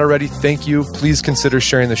done that already, thank you. Please consider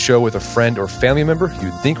sharing the show with a friend or family member who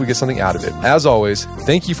you'd think would get something out of it. As always,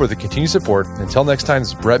 thank you for the continued support. Until next time,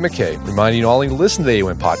 this is Brett McKay, reminding you all to listen to the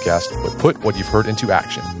AOM podcast, but put what you've heard into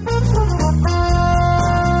action.